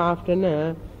 very soft,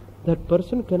 that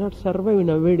person cannot survive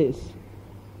nowadays.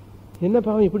 என்ன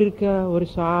பாவம் இப்படி இருக்க, ஒரு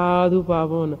சாது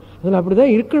பாவம், அதில்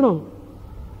அப்படிதான் இருக்கணும்.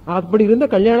 அப்படி இருந்தா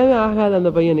கல்யாணமே ஆகாது அந்த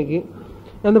பையனுக்கு,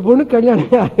 அந்த பொண்ணுக்கு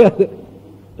கல்யாணமே ஆகாது.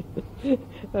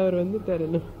 அவர் வந்துட்டாரு.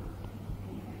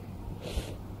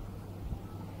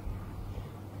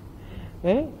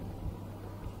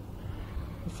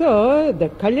 சோ இந்த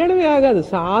கல்யாணமே ஆகாது.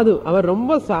 சாது, அவர்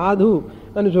ரொம்ப சாது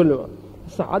சொல்லுவான்.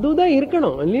 சாது தான்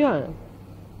இருக்கணும் இல்லையா,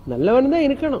 நல்லவன் தான்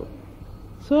இருக்கணும்.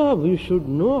 So we should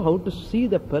know how to see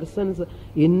the person's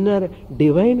inner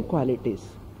divine qualities.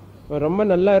 ரொம்ப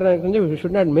நல்லா இருந்தா we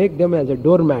should not make them as a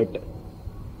doormat.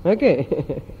 Okay?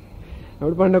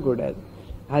 அப்படி பண்ணக்கூடாது.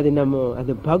 அது நம்ம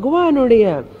அது பகவானுடைய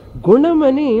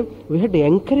Gunamani. we have to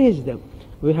encourage them,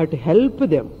 we have to help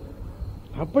them.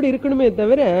 அப்படி இருக்கணுமே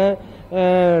தவிர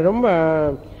ரொம்ப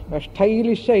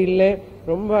ஸ்டைலிஷா இல்லை,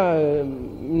 ரொம்ப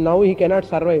now he cannot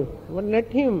survive. But let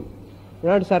him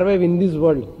not survive in this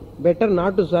world. Better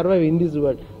not to survive in this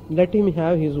world. Let him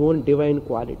have his own divine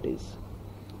qualities.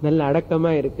 நல்ல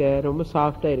அடக்கமா இருக்க, ரொம்ப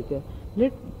சாஃப்டா இருக்க.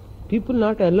 Let people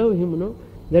not allow him, no.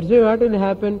 That's why what will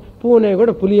happen? பூனை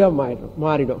கூட புலியா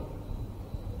மாறிடும்.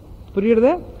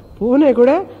 புரியுறதா? பூனை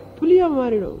கூட புலியா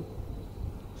மாறிடும்.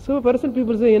 So person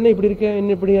people say, என்ன இப்படி இருக்க,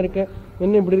 என்ன இப்படி இருக்க,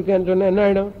 என்ன இப்படி இருக்கன்னு சொன்னா என்ன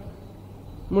ஆயிடும்?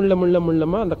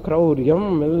 முள்ளமா அந்த கிரௌரியம்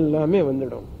எல்லாமே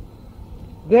வந்துடும்.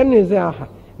 Then you say, ஆஹா,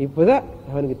 இப்பதான்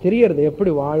அவனுக்கு தெரியறது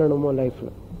எப்படி வாழணுமோ லைஃப்ல.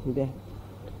 இதே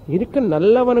இருக்க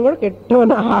நல்லவன கூட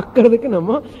கெட்டவன ஆக்குறதுக்கு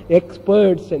நம்ம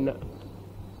எக்ஸ்பர்ட்ஸ் என்ன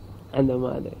அந்த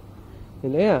மாதிரி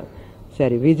இல்லையா?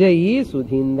 சரி, விஜயி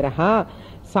சுதீந்திரஹா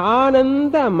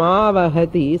சானந்த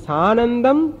மாவஹதி.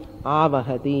 சானந்தம்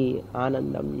ஆவஹதி,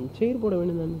 ஆனந்தம் చేరు போட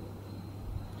வேண்டியது.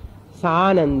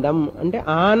 సానందం అంటే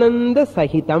ఆనంద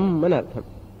సహితం అని అర్థం.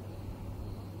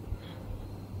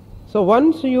 So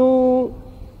once you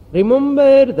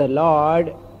remember the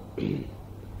Lord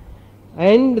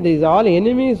and these all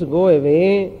enemies go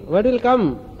away, what will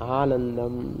come?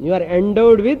 Anandam. You are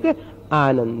endowed with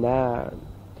Ananda.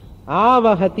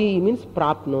 Avahati means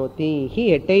prapnoti.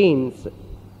 He attains.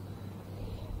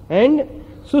 And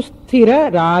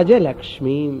Susthira Raja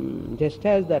Lakshmi. Just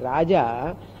as the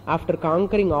Raja, after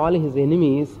conquering all his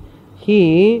enemies,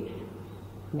 he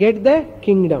get the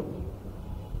kingdom.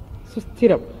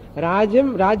 Susthiram.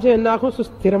 Rajam, Raja ennakum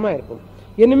susthirama irukum.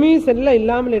 Enemies ella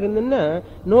illamal irundana,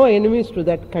 no enemies to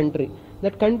that country.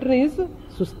 That country is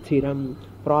susthiram,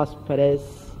 prosperous.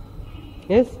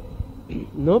 Yes?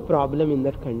 No problem in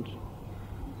that country.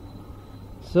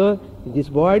 So, this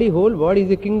body, whole body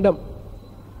is a kingdom.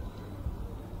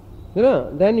 You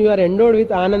know, then you are endowed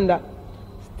with Ananda.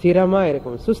 Sthirama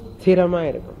irukum,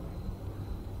 susthirama irukum.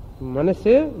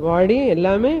 Manasu, body,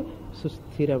 ellame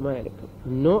susthirama irukum.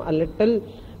 No a little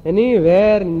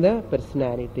anywhere in the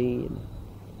personality.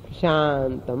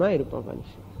 Shantama irupam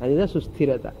manushya. That is the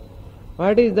susthirata.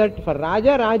 What is that? For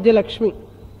Raja, Raja Lakshmi.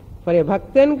 For a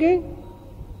Bhaktan,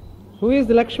 who is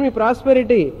Lakshmi?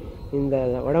 Prosperity. In the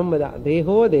Vadambada.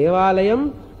 Deho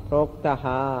Devalayam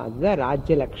Proktaha. The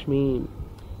Raja Lakshmi.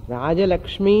 Raja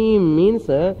Lakshmi means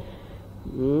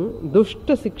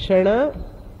Dushta Sikshana,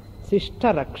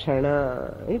 Sishta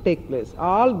Rakshana. It takes place.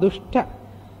 All Dushta,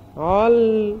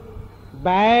 all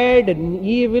bad,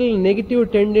 evil,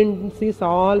 negative tendencies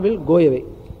all will go away.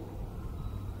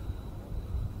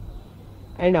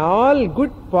 And all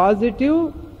good,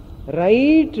 positive,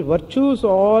 right virtues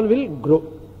all will grow.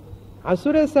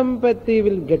 Asura Sampatti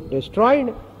will get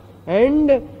destroyed and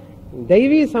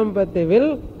Daivi Sampatti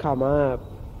will come up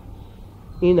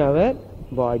in our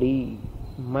body,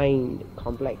 mind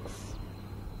complex.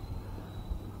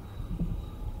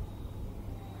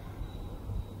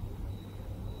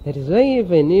 That is why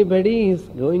if anybody is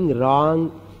going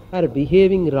wrong or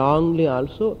behaving wrongly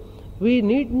also, we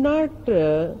need not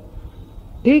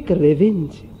take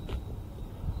revenge.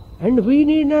 And we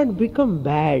need not become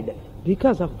bad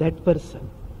because of that person.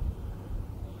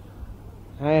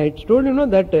 I told you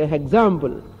that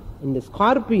example in the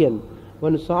scorpion.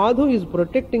 One sadhu is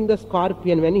protecting the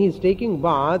scorpion. When he is taking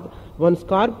bath, one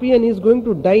scorpion is going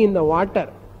to die in the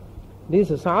water. This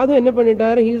sadhu enna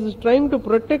pannitaru, he is trying to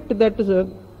protect that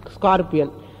scorpion.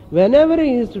 Whenever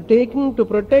he is taking to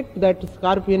protect that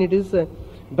scorpion, it is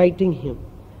biting him.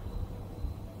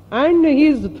 And he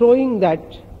is throwing that.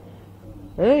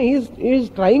 He is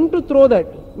trying to throw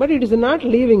that, but it is not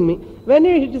leaving me. When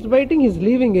it is biting, he is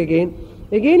leaving again.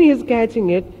 Again he is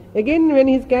catching it. Again when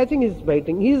he is catching, he is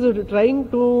biting. He is trying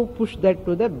to push that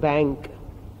to the bank.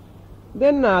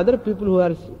 Then other people who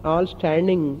are all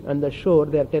standing on the shore,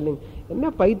 they are telling,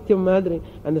 enna paithiyam madri,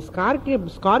 and the scorpion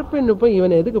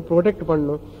even edukku protect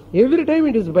pannu. Every time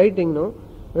it is biting, no?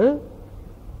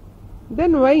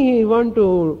 Then why he want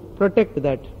to protect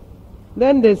that?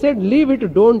 Then they said, leave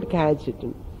it, don't catch it.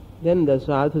 Then the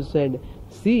sadhu said,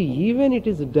 see, even it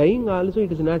is dying also,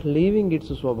 it is not leaving its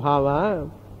swabhava.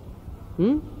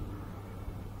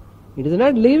 It is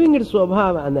not leaving its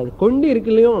swabhava. And that kondi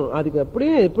irukiliyum,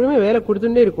 adukku eppudume vela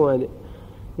kudutunde irukum adu.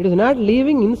 It is not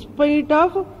leaving in spite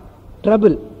of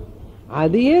trouble.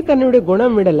 Adiye thannude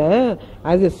gunam vidala.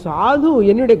 As a sadhu,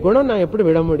 ennude gunam na eppudu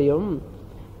vida mudiyum?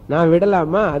 Na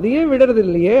vidalama, adiye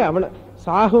vidaradilliye, avala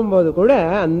சாகும்போது கூட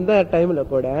அந்த டைம்ல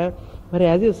கூட, but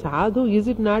as a sadhu, is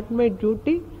it not my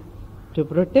duty to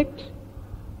protect?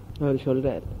 அவர்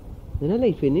சொல்றார். அதனால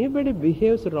if anybody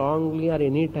behaves wrongly or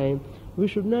any time, we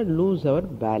should not lose our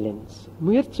balance.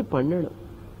 முயற்சி பண்ணணும்.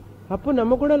 அப்போ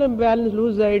நம்ம கூட பேலன்ஸ்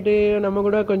லூஸ் ஆயிட்டு நம்ம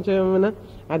கூட கொஞ்சம்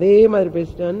அதே மாதிரி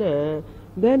பேசிட்டோன்னா,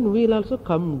 then we'll also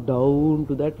come down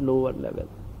to that lower level.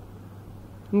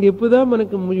 இங்க இப்போதான்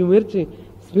మనக்கு முயற்சி,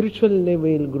 spiritual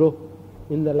will grow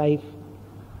in the life.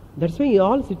 That's why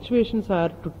all situations are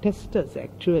to test us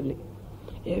actually.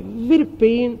 Every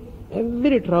pain,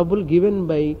 every trouble given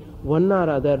by one or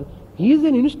other, he is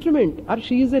an instrument or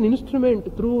she is an instrument.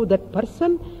 Through that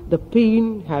person, the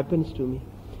pain happens to me.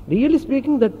 Really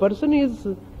speaking, that person is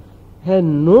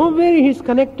nowhere he is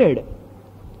connected.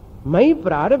 My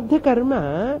prarabdha karma,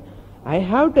 I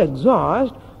have to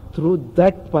exhaust through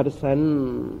that person.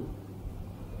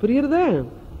 Priyarda?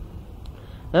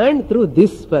 And through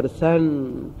this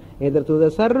person, either through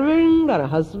the servant or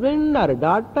husband or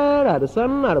daughter or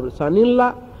son-in-law,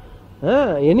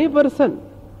 any person.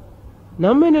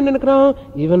 நம்ம என்ன நினைக்கிறோம்,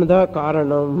 இவன் தான்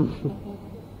காரணம்.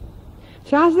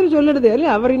 சாஸ்திரம் சொல்லுறது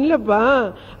இல்லையா, அவர் இல்லப்பா,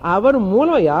 அவர்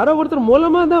மூலம் யாரோ ஒருத்தர்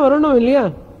மூலமா தான் வரணும் இல்லையா?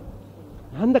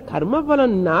 அந்த கர்ம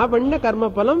பலம், நான் பண்ண கர்ம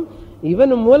பலம்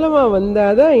இவன் மூலமா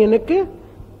வந்தாதான் எனக்கு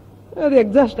அது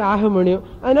எக்ஸாஸ்ட் ஆக முடியும்.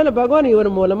 அதனால பகவான் இவர்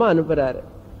மூலமா அனுப்புறாரு.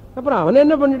 அப்புறம் அவன்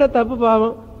என்ன பண்ணிட்டா தப்பு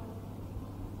பாவம்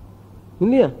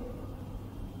இல்லையா?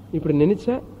 இப்படி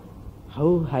நினைச்சா how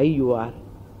high you are,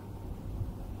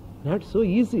 not so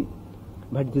easy,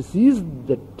 but this is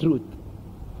the truth.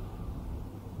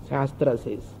 Shastra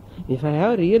says, if I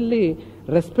have really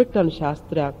respect on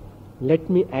Shastra, let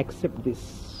me accept this.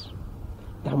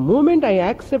 The moment I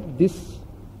accept this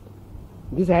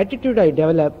attitude I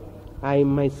develop,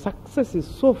 my success is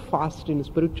so fast in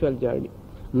spiritual journey.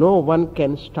 No one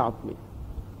can stop me,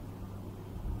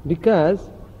 because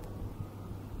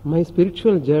my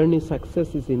spiritual journey success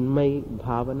is in my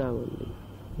bhavana only,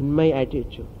 in my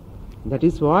attitude. That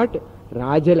is what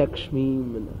Raja Lakshmi,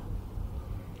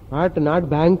 what not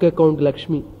bank account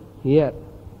Lakshmi here,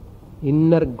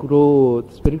 inner growth,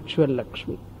 spiritual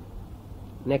Lakshmi.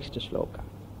 Next shloka.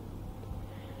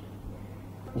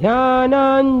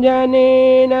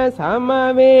 Dhyananjanena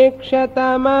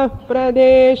samavekshatamah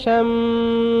pradesham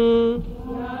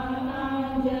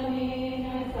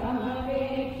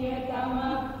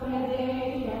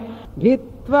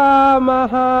भित्वा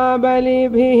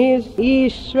महाबलिभिः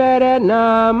ईश्वर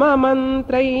नाम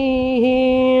मन्त्रैः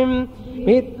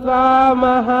भित्वा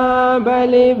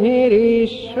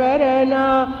महाबलिभिरीश्वर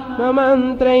नाम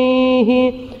मन्त्रैः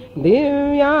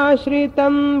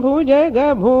दिव्याश्रितं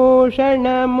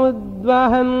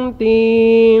भुजगभूषणमुद्वहन्ति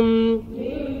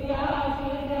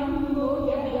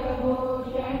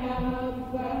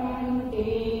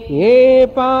ये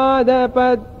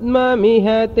पादपद्ममिह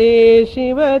ते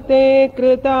शिवते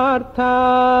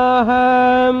कृतार्थाः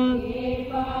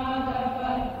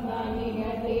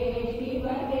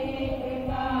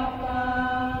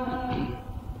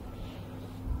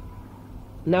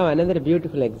Now another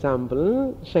beautiful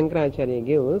example Shankaracharya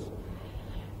gives.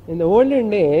 In the olden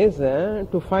days,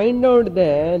 to find out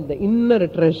the inner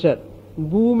treasure,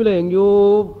 பூமியில எங்கேயோ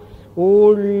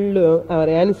old our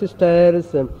ancestors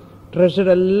treasure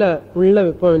எல்லாம் உள்ள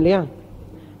வைப்போம் இல்லையா,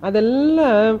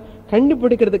 அதெல்லாம்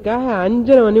கண்டுபிடிக்கிறதுக்காக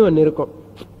அஞ்சனம் ஒன்று இருக்கும்.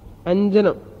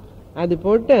 அஞ்சனம் அது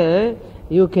போட்டு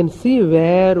you can see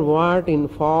where what in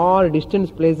far distance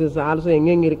places also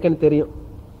எங்கெங்க இருக்குன்னு தெரியும்.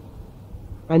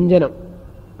 அஞ்சனம்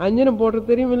அஞ்சனம் போடுறது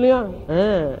தெரியும் இல்லையா?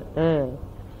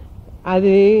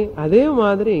 அதே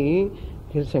மாதிரி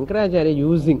Shankaracharya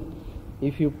using,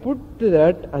 if you put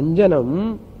that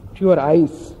anjanam to your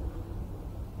eyes,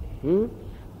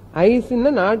 eyes in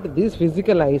not this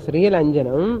physical eyes, real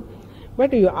anjanam,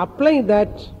 but you apply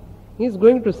that, he is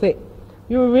going to say,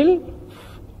 you will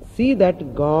see that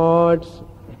God's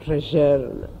treasure.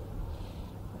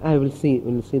 I will see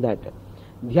that.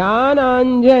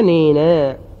 Dhyananjanena,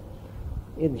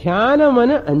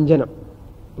 தியானமான அஞ்சனம்.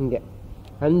 இங்க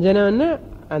அஞ்சனம்னு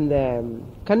அந்த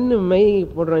கண்ணு my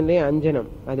போடுறோம் இல்லையா, அஞ்சனம்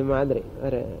அது மாதிரி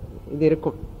ஒரு இது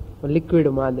இருக்கும், லிக்விட்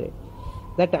மாதிரி.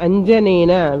 That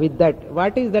அஞ்சனேன, with that,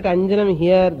 what is that அஞ்சனம்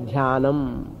ஹியர்? தியானம்.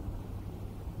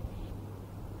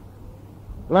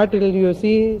 What will you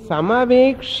see?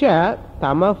 சமவேக்ஷ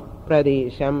தம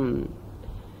பிரதேசம்.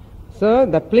 So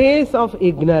the place of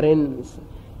ignorance.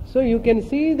 So you can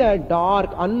see the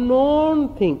dark unknown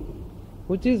thing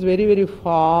which is very very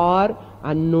far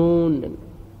unknown.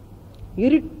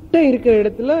 இருட்ட இருக்கிற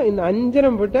இடத்துல இந்த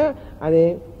அஞ்சனம் போட்டா அது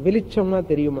வெளிச்சமா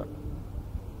தெரியுமா?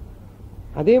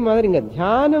 அதே மாதிரி இங்க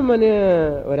தியானம்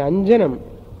ஒரு அஞ்சனம்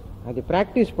அது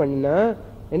பிராக்டிஸ் பண்ணா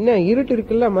என்ன, இருட்டு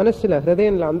இருக்குல்ல மனசுல,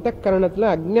 ஹிருதயம்ல, அந்த கரணத்துல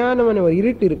அஜ்ஞானமான ஒரு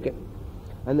இருட்டு இருக்கு,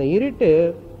 அந்த இருட்டு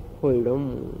போயிடும்.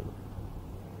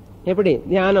 எப்படி?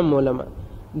 தியானம் மூலமா.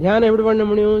 தியானம் எப்படி பண்ண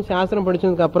முடியும்? சாஸ்திரம்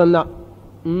படிச்சதுக்கு அப்புறம் தான்.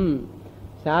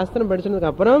 சாஸ்திரம்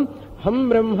படிச்சதுக்கு அப்புறம் அஹம்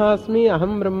பிரம்மாஸ்மி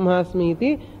அஹம் பிரம்மாஸ்மி இது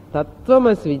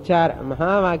தத்துவமஸ் விசார, மகா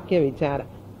வாக்கிய விசார,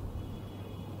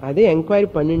 அதே என்கொயரி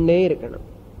பண்ணிட்டே இருக்கணும்.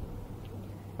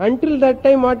 Until that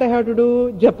time what I have to do?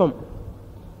 Japam.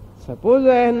 Suppose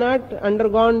I have not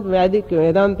undergone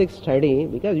Vedantic study,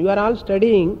 because you are all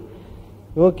studying.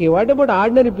 Okay, what about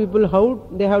ordinary people? How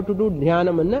they have to do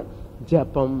dhyana manna?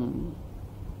 Japam.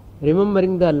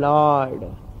 Remembering the Lord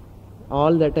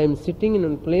all the time, sitting in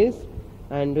one place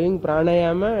and doing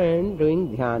pranayama and doing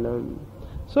dhyanam.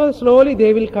 So slowly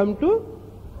they will come to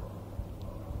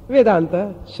Vedanta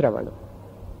Shravana.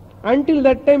 Until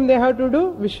that time they have to do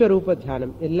Vishwarupa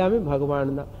Dhyanam. Ellame Bhagavan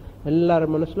da. Ellar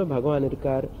manaslo Bhagavan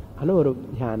irukar ana oru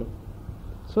dhyanam.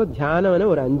 So dhyanam ana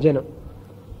oru anjanam.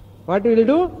 What will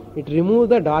do? It remove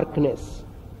the darkness.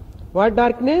 What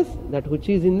darkness? That which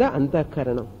is in the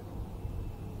antakaranam.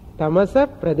 Tamasa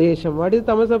Pradesham. What is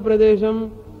Tamasa Pradesham?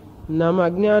 Nama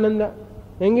Ajnananda.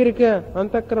 எங்க இருக்கு?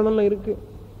 அந்தக்கரணம்ல இருக்கு,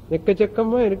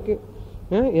 எக்கச்சக்கமா இருக்கு.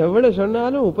 எவ்வளவு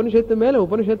சொன்னாலும் உபனிஷத்து மேல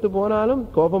உபனிஷத்து போனாலும்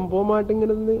கோபம் போக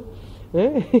மாட்டேங்கிறது.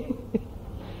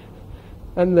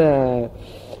 அந்த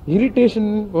இரிட்டேஷன்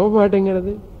போக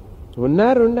மாட்டேங்கிறது.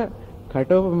 ஒன்னார் உண்டா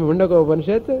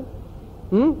முண்டகோபனிஷத்து,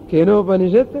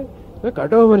 கேனோபனிஷத்து,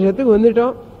 கட்டோபனிஷத்துக்கு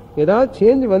வந்துட்டோம். ஏதாவது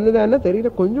சேஞ்ச் வந்ததான்னா தெரியல,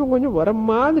 கொஞ்சம் கொஞ்சம் வர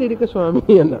மாதிரி இருக்கு சுவாமி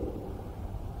என்ன.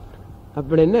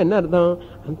 அப்படி என்ன அர்த்தம்?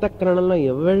 அந்த கரணம்லாம்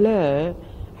எவ்வளவு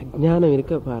அஜ்ஞானம்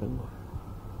இருக்க பாருங்க.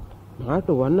 Not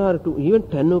 1 or 2, even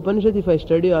 10 Upanishad if I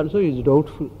study also is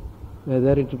doubtful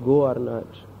whether it will go or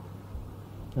not.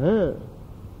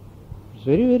 It's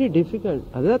very very difficult.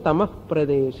 Adha tamah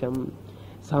pradesham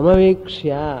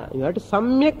samavekshya. You have to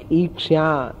samyak iksha,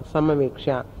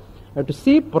 samaveksha. You have to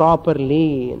see properly.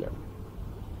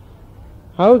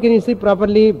 How can you see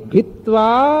properly? Bhitva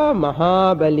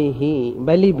mahabalihi,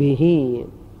 balibhihi.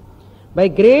 By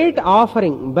great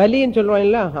offering. Bali nu solrom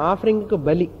illa, offering ku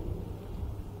bali.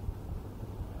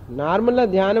 நார்மலா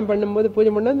தியானம் பண்ணும்போது பூஜை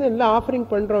பண்ணது எல்லாம் offering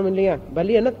பண்றோம் இல்லையா?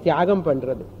 பலி என்ன? தியாகம்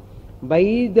பண்றது. பை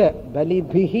த பலி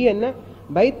பிஹி என்ன?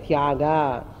 By Thyaga,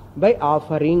 by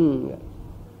offering,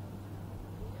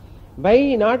 by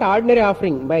not ordinary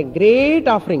offering, by great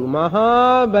offering.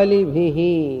 Mahabali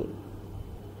பிஹி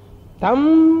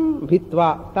தம் பித்வா,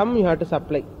 தம் you have to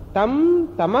supply. Them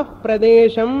தமः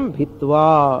Pradesh பித்வா.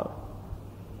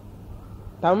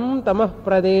 Tam tamah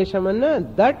pradesham,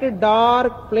 that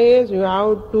dark place you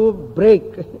have to break.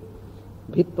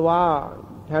 Bhitva,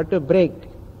 you have to break.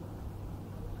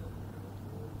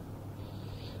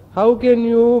 How can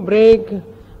you break?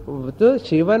 With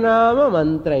Shivanama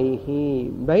mantraihi,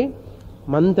 by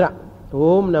mantra.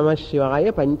 Om Namah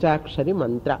Shivaya Panchakshari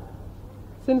mantra.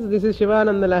 Since this is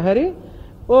Shivananda Lahari,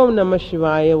 Om Namah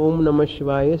Shivaya, Om Namah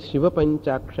Shivaya, Shiva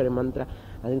Panchakshari mantra.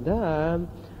 அதுதான்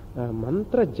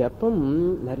மந்திர ஜபம்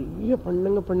நிறைய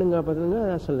பண்ணுங்க பண்ணுங்க.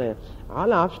 அசல்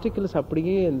all obstacles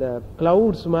அப்படியே இந்த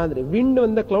clouds மாதிரி, விண்ட்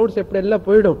வந்த கிளவுட்ஸ் எப்படி எல்லாம்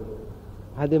போயிடும்,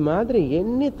 அது மாதிரி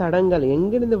எண்ணி தடங்கள்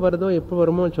எங்கிருந்து வருதோ எப்போ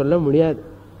வருமோ சொல்ல முடியாது.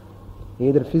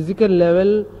 either physical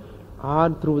level or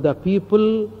through the people,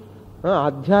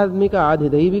 ஆத்தியாத்மிக ஆதி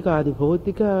தெய்வீக ஆதி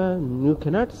பௌத்திக, you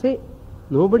cannot say,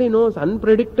 nobody knows,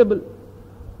 unpredictable.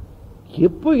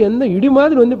 எப்போ எந்த இடி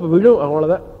மாதிரி வந்து இப்போ விடும்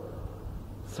அவ்வளவுதான்.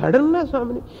 சடனா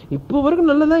சுவாமினி இப்போ வரைக்கும்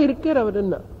நல்லதா இருக்கார் அவர்,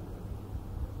 என்ன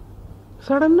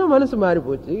சடனா மனசு மாறி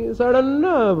போச்சு,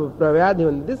 சடனா வியாதி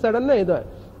வந்து, சடனா ஏதோ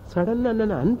சடனா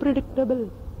என்ன அன்பிரடிக்டபிள்.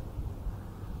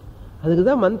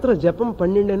 அதுக்குதான் மந்திர ஜபம்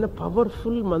பண்ணிட்டு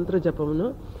பவர்ஃபுல் மந்திர ஜபம்னு.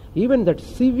 Even that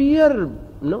severe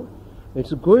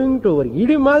it's going to ஒரு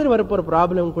இடி மாதிரி வரப்போற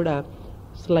ப்ராப்ளம் கூட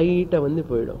ஸ்லைட்டா வந்து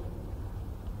போயிடும்,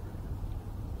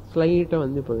 ஸ்லைட்டா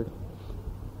வந்து போயிடும்.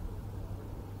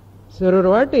 சரி, ஒரு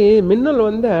வாட்டி மின்னல்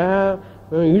வந்த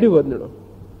இடி வந்துடும்,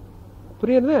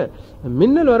 புரியுது?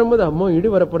 மின்னல் வரும்போது அம்மோ இடி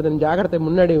வரப்படுது ஜாகிரதை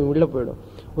முன்னாடி உள்ள போயிடும்.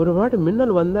 ஒரு வாட்டி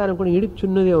மின்னல் வந்தாலும் கூட இடி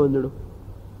சின்னதே வந்துடும்.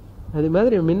 அது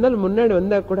மாதிரி மின்னல் முன்னாடி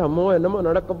வந்தா கூட அம்மோ என்னமோ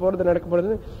நடக்க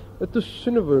போறது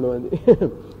துஷ்ன்னு போயிடும். அது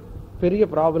பெரிய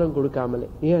ப்ராப்ளம் கொடுக்காமலே.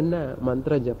 ஏன்னா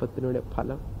மந்திர ஜபத்தினுடைய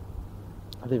பலம்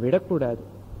அதை விடக்கூடாது.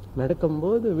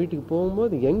 நடக்கும்போது வீட்டுக்கு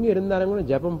போகும்போது எங்க இருந்தாலும் கூட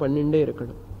ஜபம் பண்ணிட்டே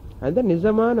இருக்கணும். அதுதான்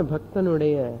நிஜமான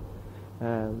பக்தனுடைய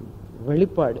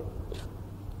வெளிப்பாடு.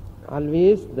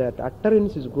 Always that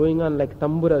utterance is going on like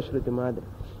தம்புரா ஸ்ருதி மாதிரி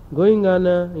கோயிங் ஆன்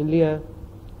இல்லையா?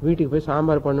 வீட்டுக்கு போய்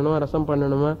சாம்பார் பண்ணணுமா, ரசம்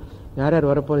பண்ணணுமா, யார் யார்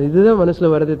வரப்போறது, இதுதான் மனசுல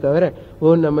வருது தவிர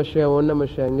ஓம் நம சிவாய ஓம் நம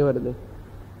சிவாய எங்க வருது?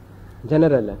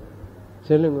 ஜெனரல்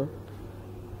சொல்லுங்க.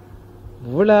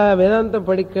 இவ்வளவு வேதாந்தம்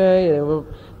படிக்க,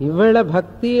 இவ்வளவு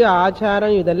பக்தி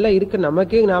ஆச்சாரம் இதெல்லாம் இருக்கு,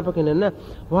 நமக்கே ஞாபகம் என்னன்னா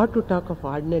what to talk of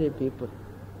ordinary people,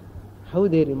 how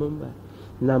they remember.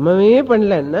 நம்மவே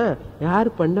பண்ணலன்னா யார்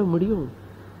பண்ண முடியும்?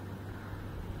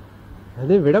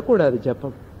 அது விடக்கூடாது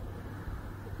ஜப்பம்.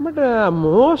 But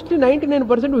mostly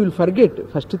 99% will forget.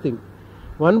 First thing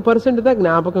 1% தான்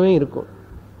ஞாபகமே இருக்கும்.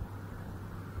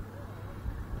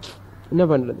 என்ன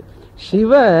பண்றது?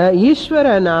 சிவ ஈஸ்வர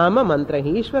நாம மந்திர,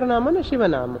 ஈஸ்வர நாம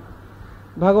சிவநாமம்,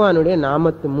 பகவானுடைய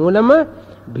நாமத்து மூலமா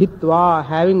பித்வா,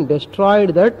 ஹேவிங்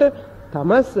டெஸ்ட்ராய்டு தட்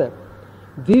தமஸ்,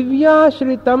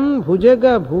 திவ்யாஸ்ரிதம் புஜக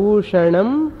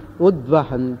பூஷணம்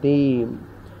உத்வஹந்தி.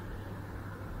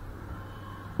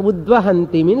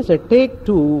 Udvahanti means take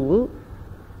to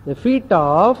the feet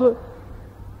of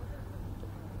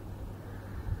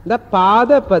the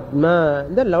Pada Padma,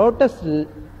 the lotus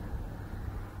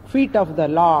feet of the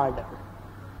Lord.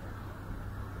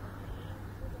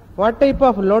 What type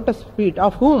of lotus feet?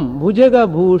 Of whom? Bhujaga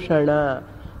Bhushana.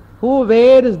 Who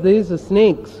wears these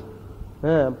snakes?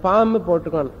 Palm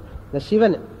potukon. The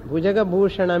Shivan. Bhujaga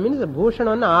Bhushana means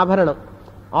Bhushana abharanam,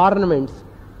 ornaments.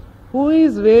 Who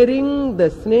is wearing the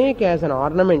snake as an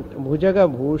ornament? Bhujaga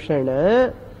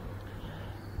Bhushana,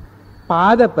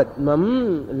 Pada Padmam,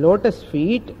 lotus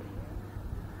feet.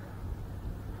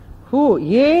 Who?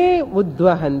 Ye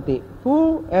Udvahanti.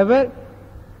 Whoever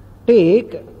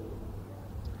take,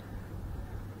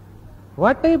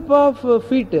 what type of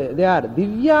feet they are?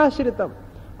 Divyashritam,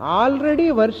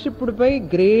 already worshipped by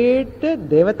great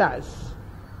devatas.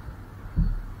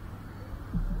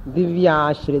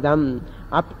 Divyashritam,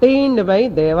 obtained by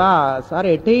devas or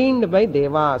attained by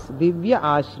devas. Divya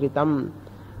ashritam.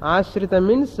 Ashrita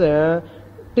means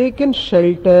taken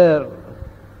shelter.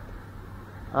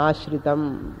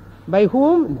 Ashritam. By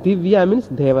whom? Divya means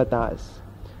devatas.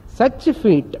 Such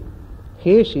feet,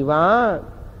 He Shiva,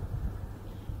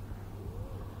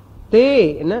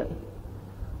 te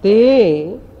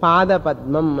pada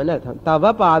padmam,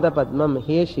 tava pada padmam.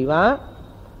 He Shiva,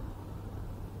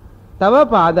 tava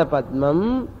pada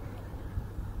padmam,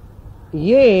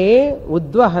 ye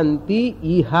udvahanti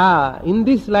iha, in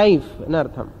this life,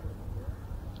 nartham.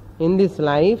 In this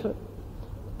life,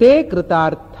 te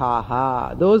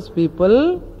kritarthaha, those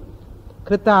people,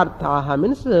 kritarthaha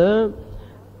means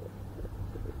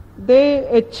they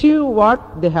achieve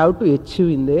what they have to achieve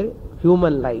in their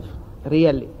human life,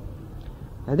 really.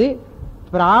 Adi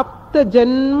prapta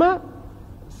janma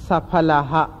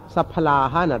safalaha,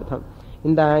 safalaha nartham.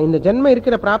 In the janma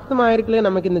irukira praptama irukle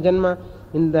namak in the janma,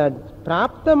 in the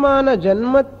praptamana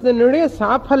janmathinude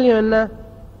safalyam enna?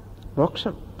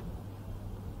 Moksham.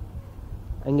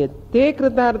 Ange te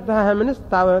kritarthaha means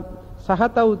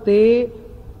sahatau te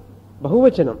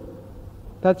bahuvachanam,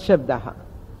 tat shabdaha.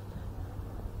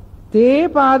 Te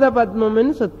pada padma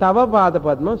means tava pada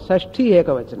padma, shashti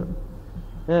ekavachanam.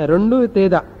 Rendu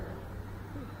teda.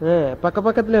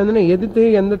 Pakapakatle andane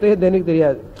edite endate denik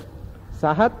theriyadu.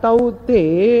 Sahatau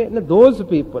te, those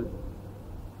people.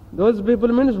 Those people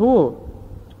means who?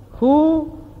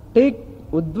 Who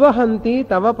take udvahanti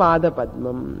tava pada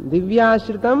padmam.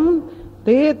 Divyashritam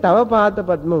te tava pada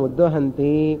padmam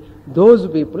udvahanti. Those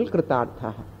people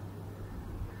kritarthaha.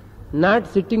 Not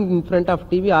sitting in front of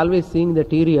TV, always seeing the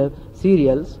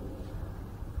serials.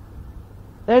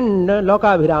 And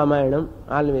Lokabhiramayanam,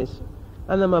 always.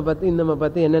 Andamapati,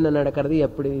 Indamapati, Enna Nadakaradi,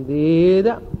 Apudi,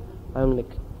 Deda.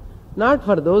 Not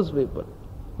for those people.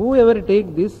 Whoever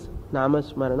take this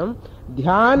Namasmaranam,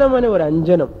 Dhyanam and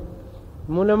Anjanam,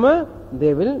 Mulama,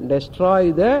 they will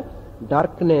destroy the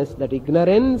darkness, that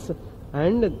ignorance,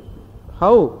 and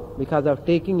how? Because of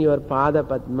taking your Pada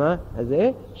Padma as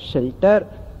a shelter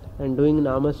and doing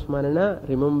Namasmarana,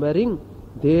 remembering,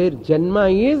 their Janma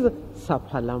is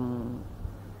Safalam.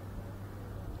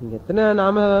 எத்தனை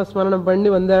நாமஸ்மரணம் பண்ணி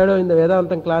வந்தாடோ இந்த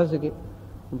வேதாந்தம் கிளாஸுக்கு.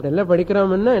 இப்படி எல்லாம்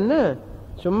படிக்கிறோம்னா என்ன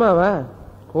சும்மாவா?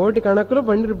 கோட்டி கணக்கில்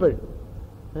பண்ணிருப்பாள்.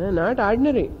 Not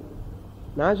ordinary.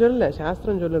 நான் சொல்லல,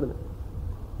 சாஸ்திரம் சொல்லுறது.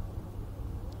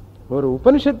 ஒரு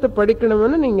உபனிஷத்தை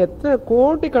படிக்கணும்னா நீங்க எத்தனை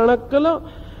கோட்டி கணக்கில்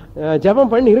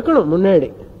ஜபம் பண்ணி இருக்கணும் முன்னாடி.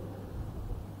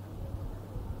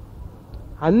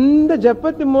 அந்த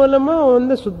ஜபத்து மூலமா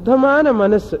வந்து சுத்தமான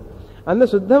மனசு, அந்த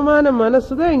சுத்தமான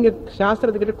மனசு தான் இங்க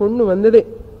சாஸ்திரத்துக்கிட்ட கொண்டு வந்ததே.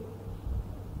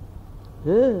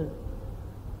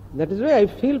 That is why I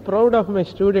feel proud of my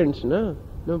students.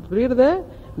 புரியுறத?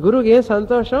 குருக்கு ஏன்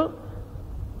சந்தோஷம்?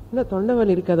 இல்லை தொண்டை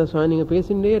வலி இருக்காதா சுவாமி, நீங்க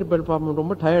பேசிகிட்டே இருப்பாள் பாப்போம்,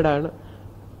 ரொம்ப டயர்டான.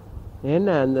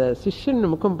 ஏன்னா அந்த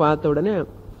சிஷ்யன் முகம் பார்த்த உடனே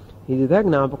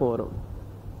இதுதான் ஞாபகம் வரும்.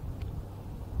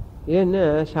 ஏன்னா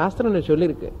சாஸ்திரம்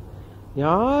சொல்லியிருக்கு,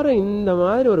 யாரும் இந்த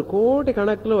மாதிரி ஒரு கோடி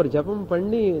கணக்கில் ஒரு ஜபம்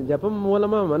பண்ணி ஜபம்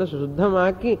மூலமா மனசு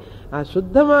சுத்தமாக்கி,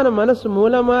 சுத்தமான மனசு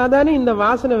மூலமா தானே இந்த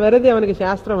வாசனை வருது அவனுக்கு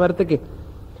சாஸ்திரம் வரத்துக்கு.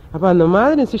 அப்ப அந்த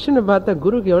மாதிரி சிஷ்யனை பார்த்தா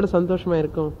குருக்கு எவ்வளவு சந்தோஷமா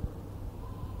இருக்கும்,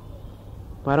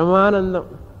 பரமானந்தம்.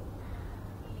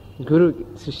 குருக்கு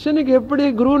சிஷ்யனுக்கு எப்படி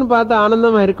குருன்னு பார்த்தா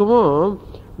ஆனந்தமா இருக்குமோ,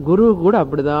 குரு கூட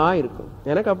அப்படிதான் இருக்கும்.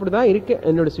 எனக்கு அப்படிதான் இருக்கு.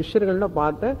 என்னோட சிஷ்யர்கள்ல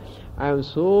பார்த்தேன், ஐ எம்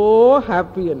சோ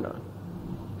ஹாப்பி. என்ன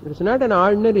it's not an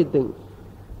ordinary thing.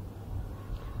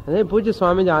 Puja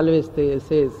Swamiji always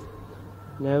says,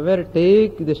 never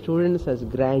take the students as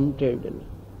granted.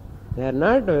 They are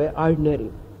not ordinary.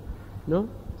 No,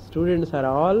 students are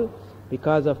all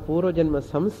because of Purva Janma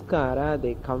Samskara,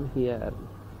 they come here.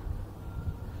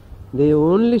 They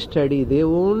only study, they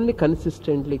only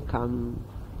consistently come.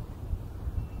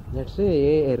 That's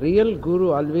a real guru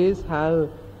always have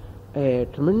a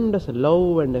tremendous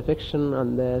love and affection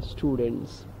on the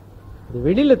students. அது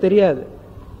வெளியில தெரியாது,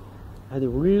 அது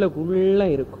உள்ள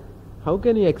இருக்கும். How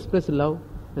can you express love,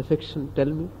 affection?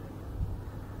 Tell me.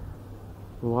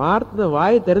 வார்த்தை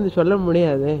வாய் தெரிந்து சொல்ல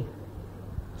முடியாது.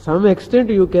 Some extent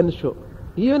you can show.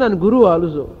 Even on Guru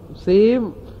also, same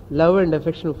love and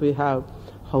affection if we have.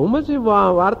 How much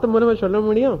வார்த்தை மூலமா சொல்ல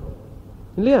முடியும்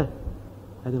இல்லையா?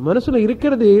 அது மனசுல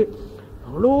இருக்கிறது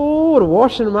அவ்வளோ ஒரு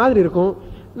ஓஷன் மாதிரி இருக்கும்.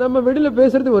 நம்ம வெளியில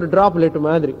பேசுறது ஒரு டிராப்லெட்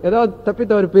மாதிரி, ஏதாவது தப்பி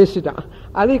தவறு பேசிட்டான்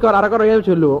அதை அரைக்குறையா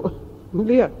சொல்லுவோம்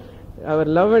இல்லையா? Our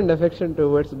love and affection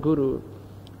towards Guru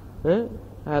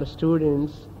our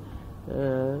students,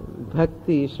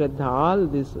 bhakti, shraddha, all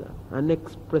this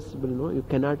unexpressible, no, you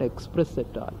cannot express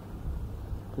at all.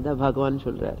 The Bhagavan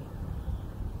சொல்றார்.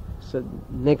 So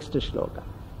next shloka.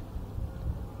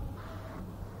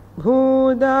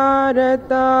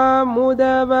 Bhudarata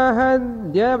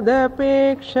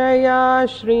mudavahadyadapekshaya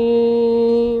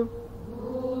shri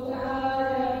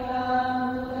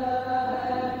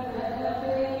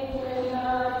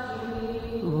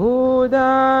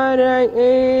Bhudara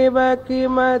eva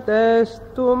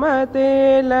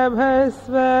kimatastumate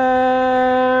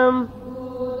labhasvam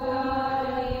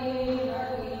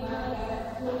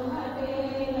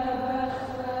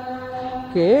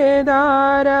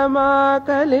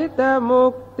Kedaramakalita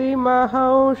mukti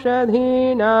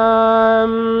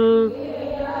mahaushadhinam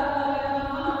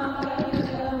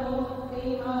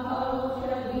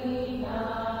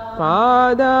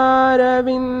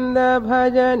Padaravinda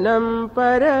bhajanam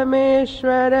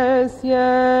parameshwarasya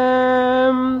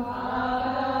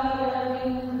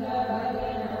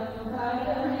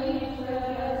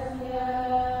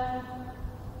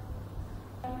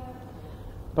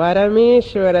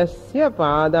Parameshwarasya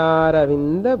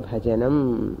Padaravinda Bhajanam.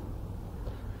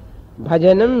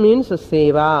 Bhajanam means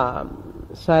seva,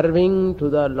 serving to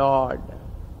the Lord,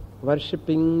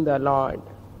 worshipping the Lord.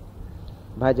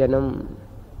 Bhajanam.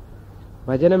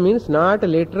 Bhajana means not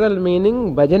literal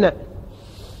meaning bhajana.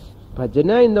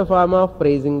 Bhajana in the form of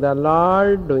praising the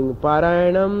Lord, doing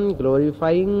parayanam,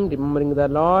 glorifying, remembering the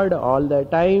Lord all the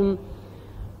time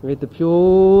with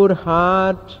pure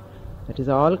heart. That is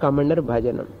all come under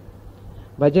bhajanam.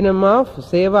 Bhajanam of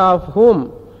seva of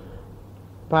whom?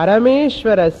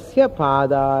 Parameshwarasya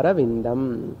padara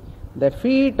vindam. The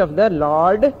feet of the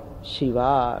Lord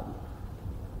Shiva.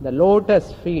 The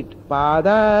lotus feet.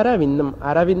 Padara vindam.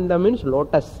 Aravinda means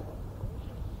lotus.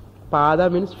 Pada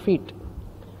means feet.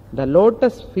 The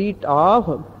lotus feet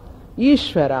of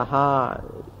Ishvaraha,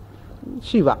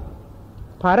 Shiva.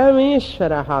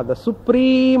 Parameshwaraha, the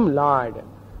Supreme Lord.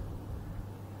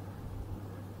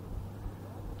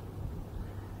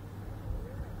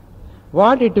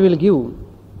 What it will give?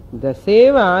 The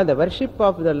seva, the worship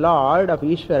of the Lord of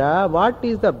Ishvara, what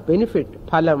is the benefit?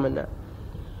 Phalamana.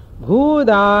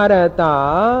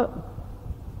 Bhudarata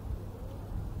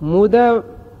muda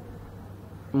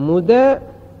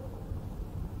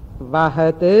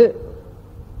vahat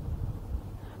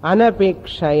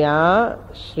anapekshaya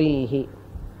shrihi.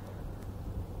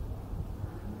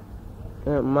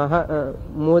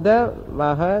 Muda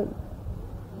vahat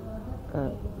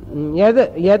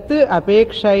yat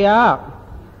apekshaya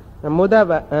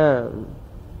muda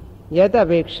yat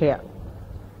apekshaya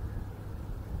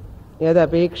yad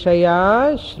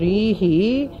apekshaya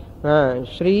shrihi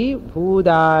shri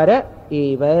bhudara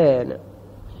evan.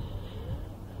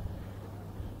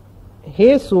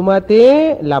 He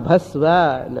sumate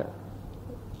labhasva.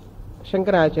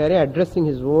 Shankaracharya addressing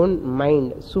his own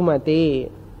mind.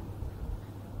 Sumate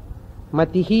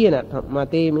matihi anartham.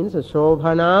 Mate means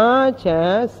shobhana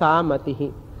cha sa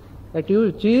matihi. That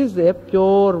you choose a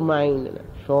pure mind.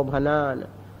 Shobhana,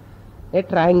 a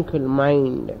tranquil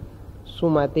mind.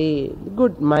 Sumate,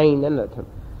 good mind anartham.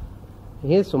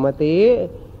 He sumate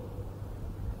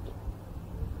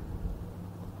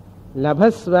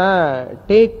labhasva,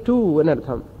 take to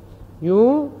anartham.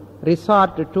 You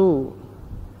resort to.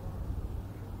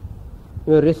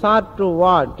 You resort to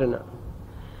what?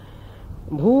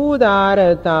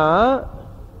 Bhudarata.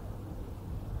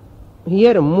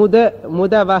 Here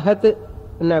mudavahat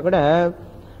na kuda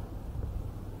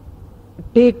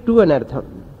take to anartham.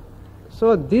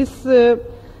 So this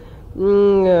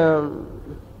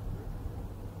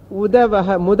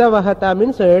mudavahata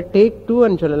means take to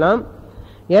and cholalam.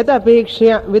 Yat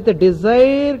apekshya, with a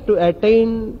desire to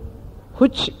attain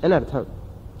which anartham.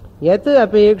 Yat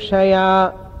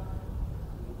apekshaya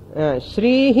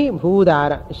shrihi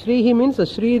bhudara. Shrihi means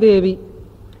Shri Devi.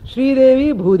 Shri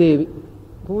Devi Bhudevi.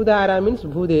 Bhudara means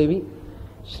Bhudevi.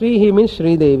 Shrihi means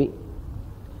Shri Devi.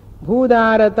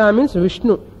 Bhudarata means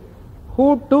Vishnu,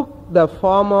 who took the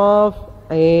form of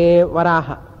a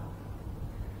Varaha.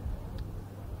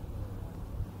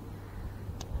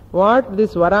 What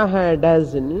this Varaha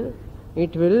does,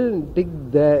 it will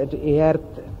dig the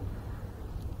earth.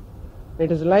 It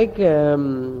is like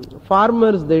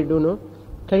farmers, they do, no,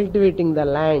 cultivating the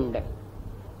land.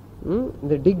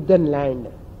 They dig the land.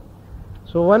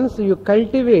 So once you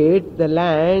cultivate the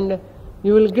land,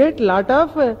 you will get lot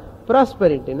of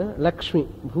prosperity, no? Lakshmi,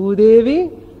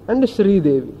 Bhudevi and Sri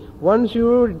Devi. Once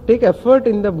you take effort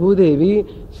in the Bhudevi,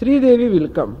 Sri Devi will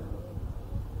come.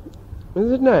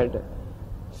 Is it not?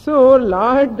 So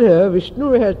Lord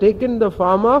Vishnu has taken the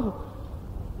form of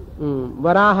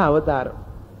Varaha avatar.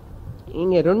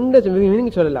 இங்க ரெண்டு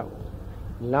meaning சொல்லலாம்.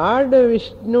 Lord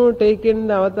Vishnu taken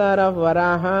the avatar of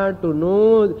Varaha to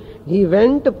know, he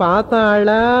went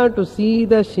Patala to see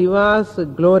the Shiva's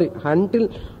glory until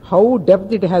how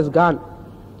depth it has gone.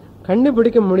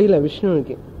 கண்டுபிடிக்க முடியல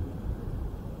விஷ்ணுவுக்கு.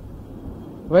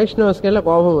 வைஷ்ணவஸ்கெல்லாம்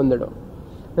கோபம் வந்துடும்.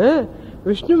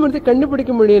 விஷ்ணுமூர்த்தி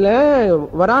கண்டுபிடிக்க முடியல.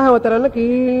 வராக அவதாரம்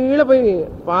கீழே போய்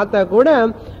பார்த்தா கூட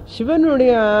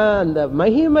சிவனுடைய அந்த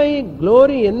மகிமை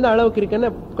குளோரி எந்த அளவுக்கு இருக்குன்னு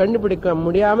கண்டுபிடிக்க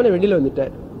முடியாமல் வெளியில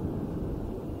வந்துட்டார்.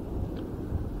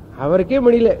 அவருக்கே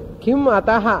முடியல. கிம்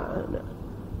அத்தஹா,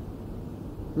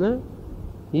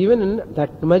 even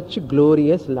that much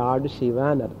glorious Lord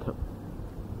சிவான்னு அர்த்தம்.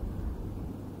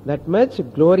 That much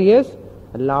glorious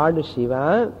Lord Siva.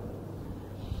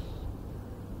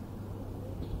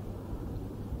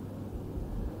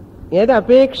 यद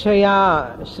अपेक्षया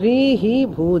श्री ही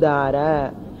भूदार.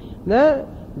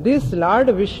 This Lord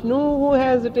Vishnu who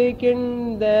has taken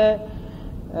the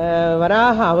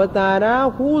Varaha Avatara,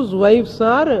 whose wives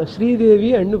are Sri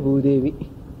Devi and Bhudevi.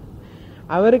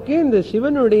 Avarke in the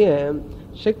Shivanudiya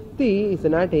Shakti is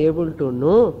not able to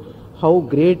know how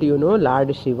great you know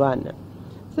Lord Shiva.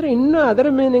 So in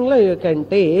other meaning you can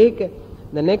take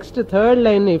the next third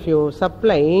line if you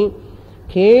supply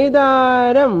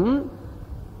Kedaram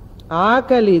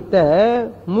Akalita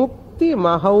Mukti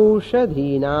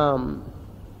Mahaushadhinam.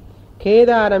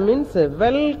 Kedara means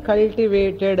well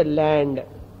cultivated land.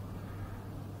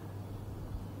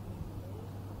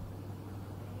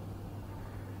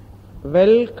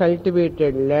 Well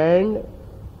cultivated land.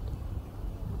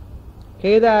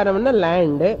 Kedara means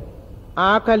land.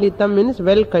 Akalitam means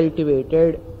well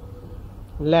cultivated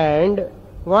land.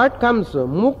 What comes?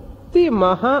 Mukti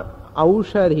Maha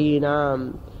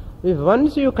Aushadhinam. If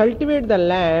once you cultivate the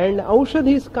land,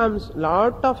 aushadhis comes,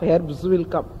 lot of herbs will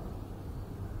come.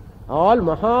 All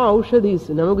maha aushadhis,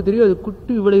 namakku theriyum adu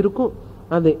kuttu ivula irukum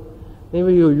adu. If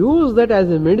you use that as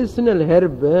a medicinal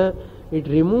herb, it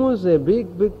removes a big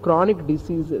chronic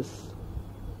diseases.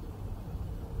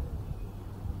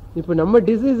 Ipo நம்ம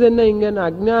disease enna inga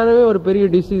அஜ்ஞானமே ஒரு பெரிய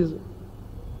disease.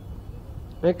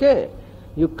 Okay,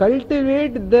 you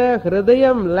cultivate the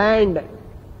hridayam land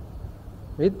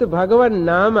with Bhagavan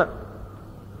Nama.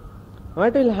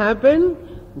 What will happen?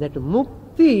 That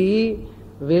mukti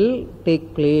will take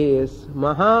place.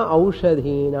 Maha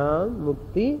Aushadhina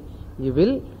mukti, you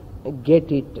will get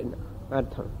it.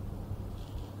 Artham.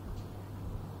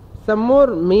 Some more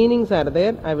meanings are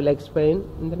there. I will explain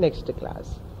in the next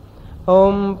class.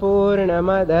 Om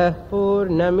Purnamadah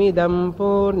Purnamidam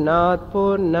Purnat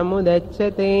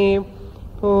Purnamudachyate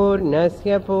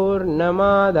Purnasya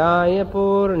Purnamadaya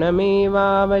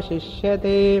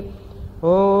Purnamevavashishyate.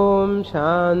 Om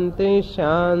Shanti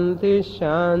Shanti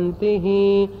Shantihi.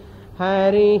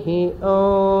 Harihi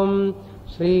Om.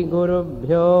 Shri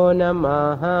Gurubhyo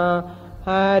Namaha.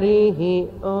 Harihi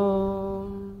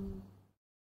Om.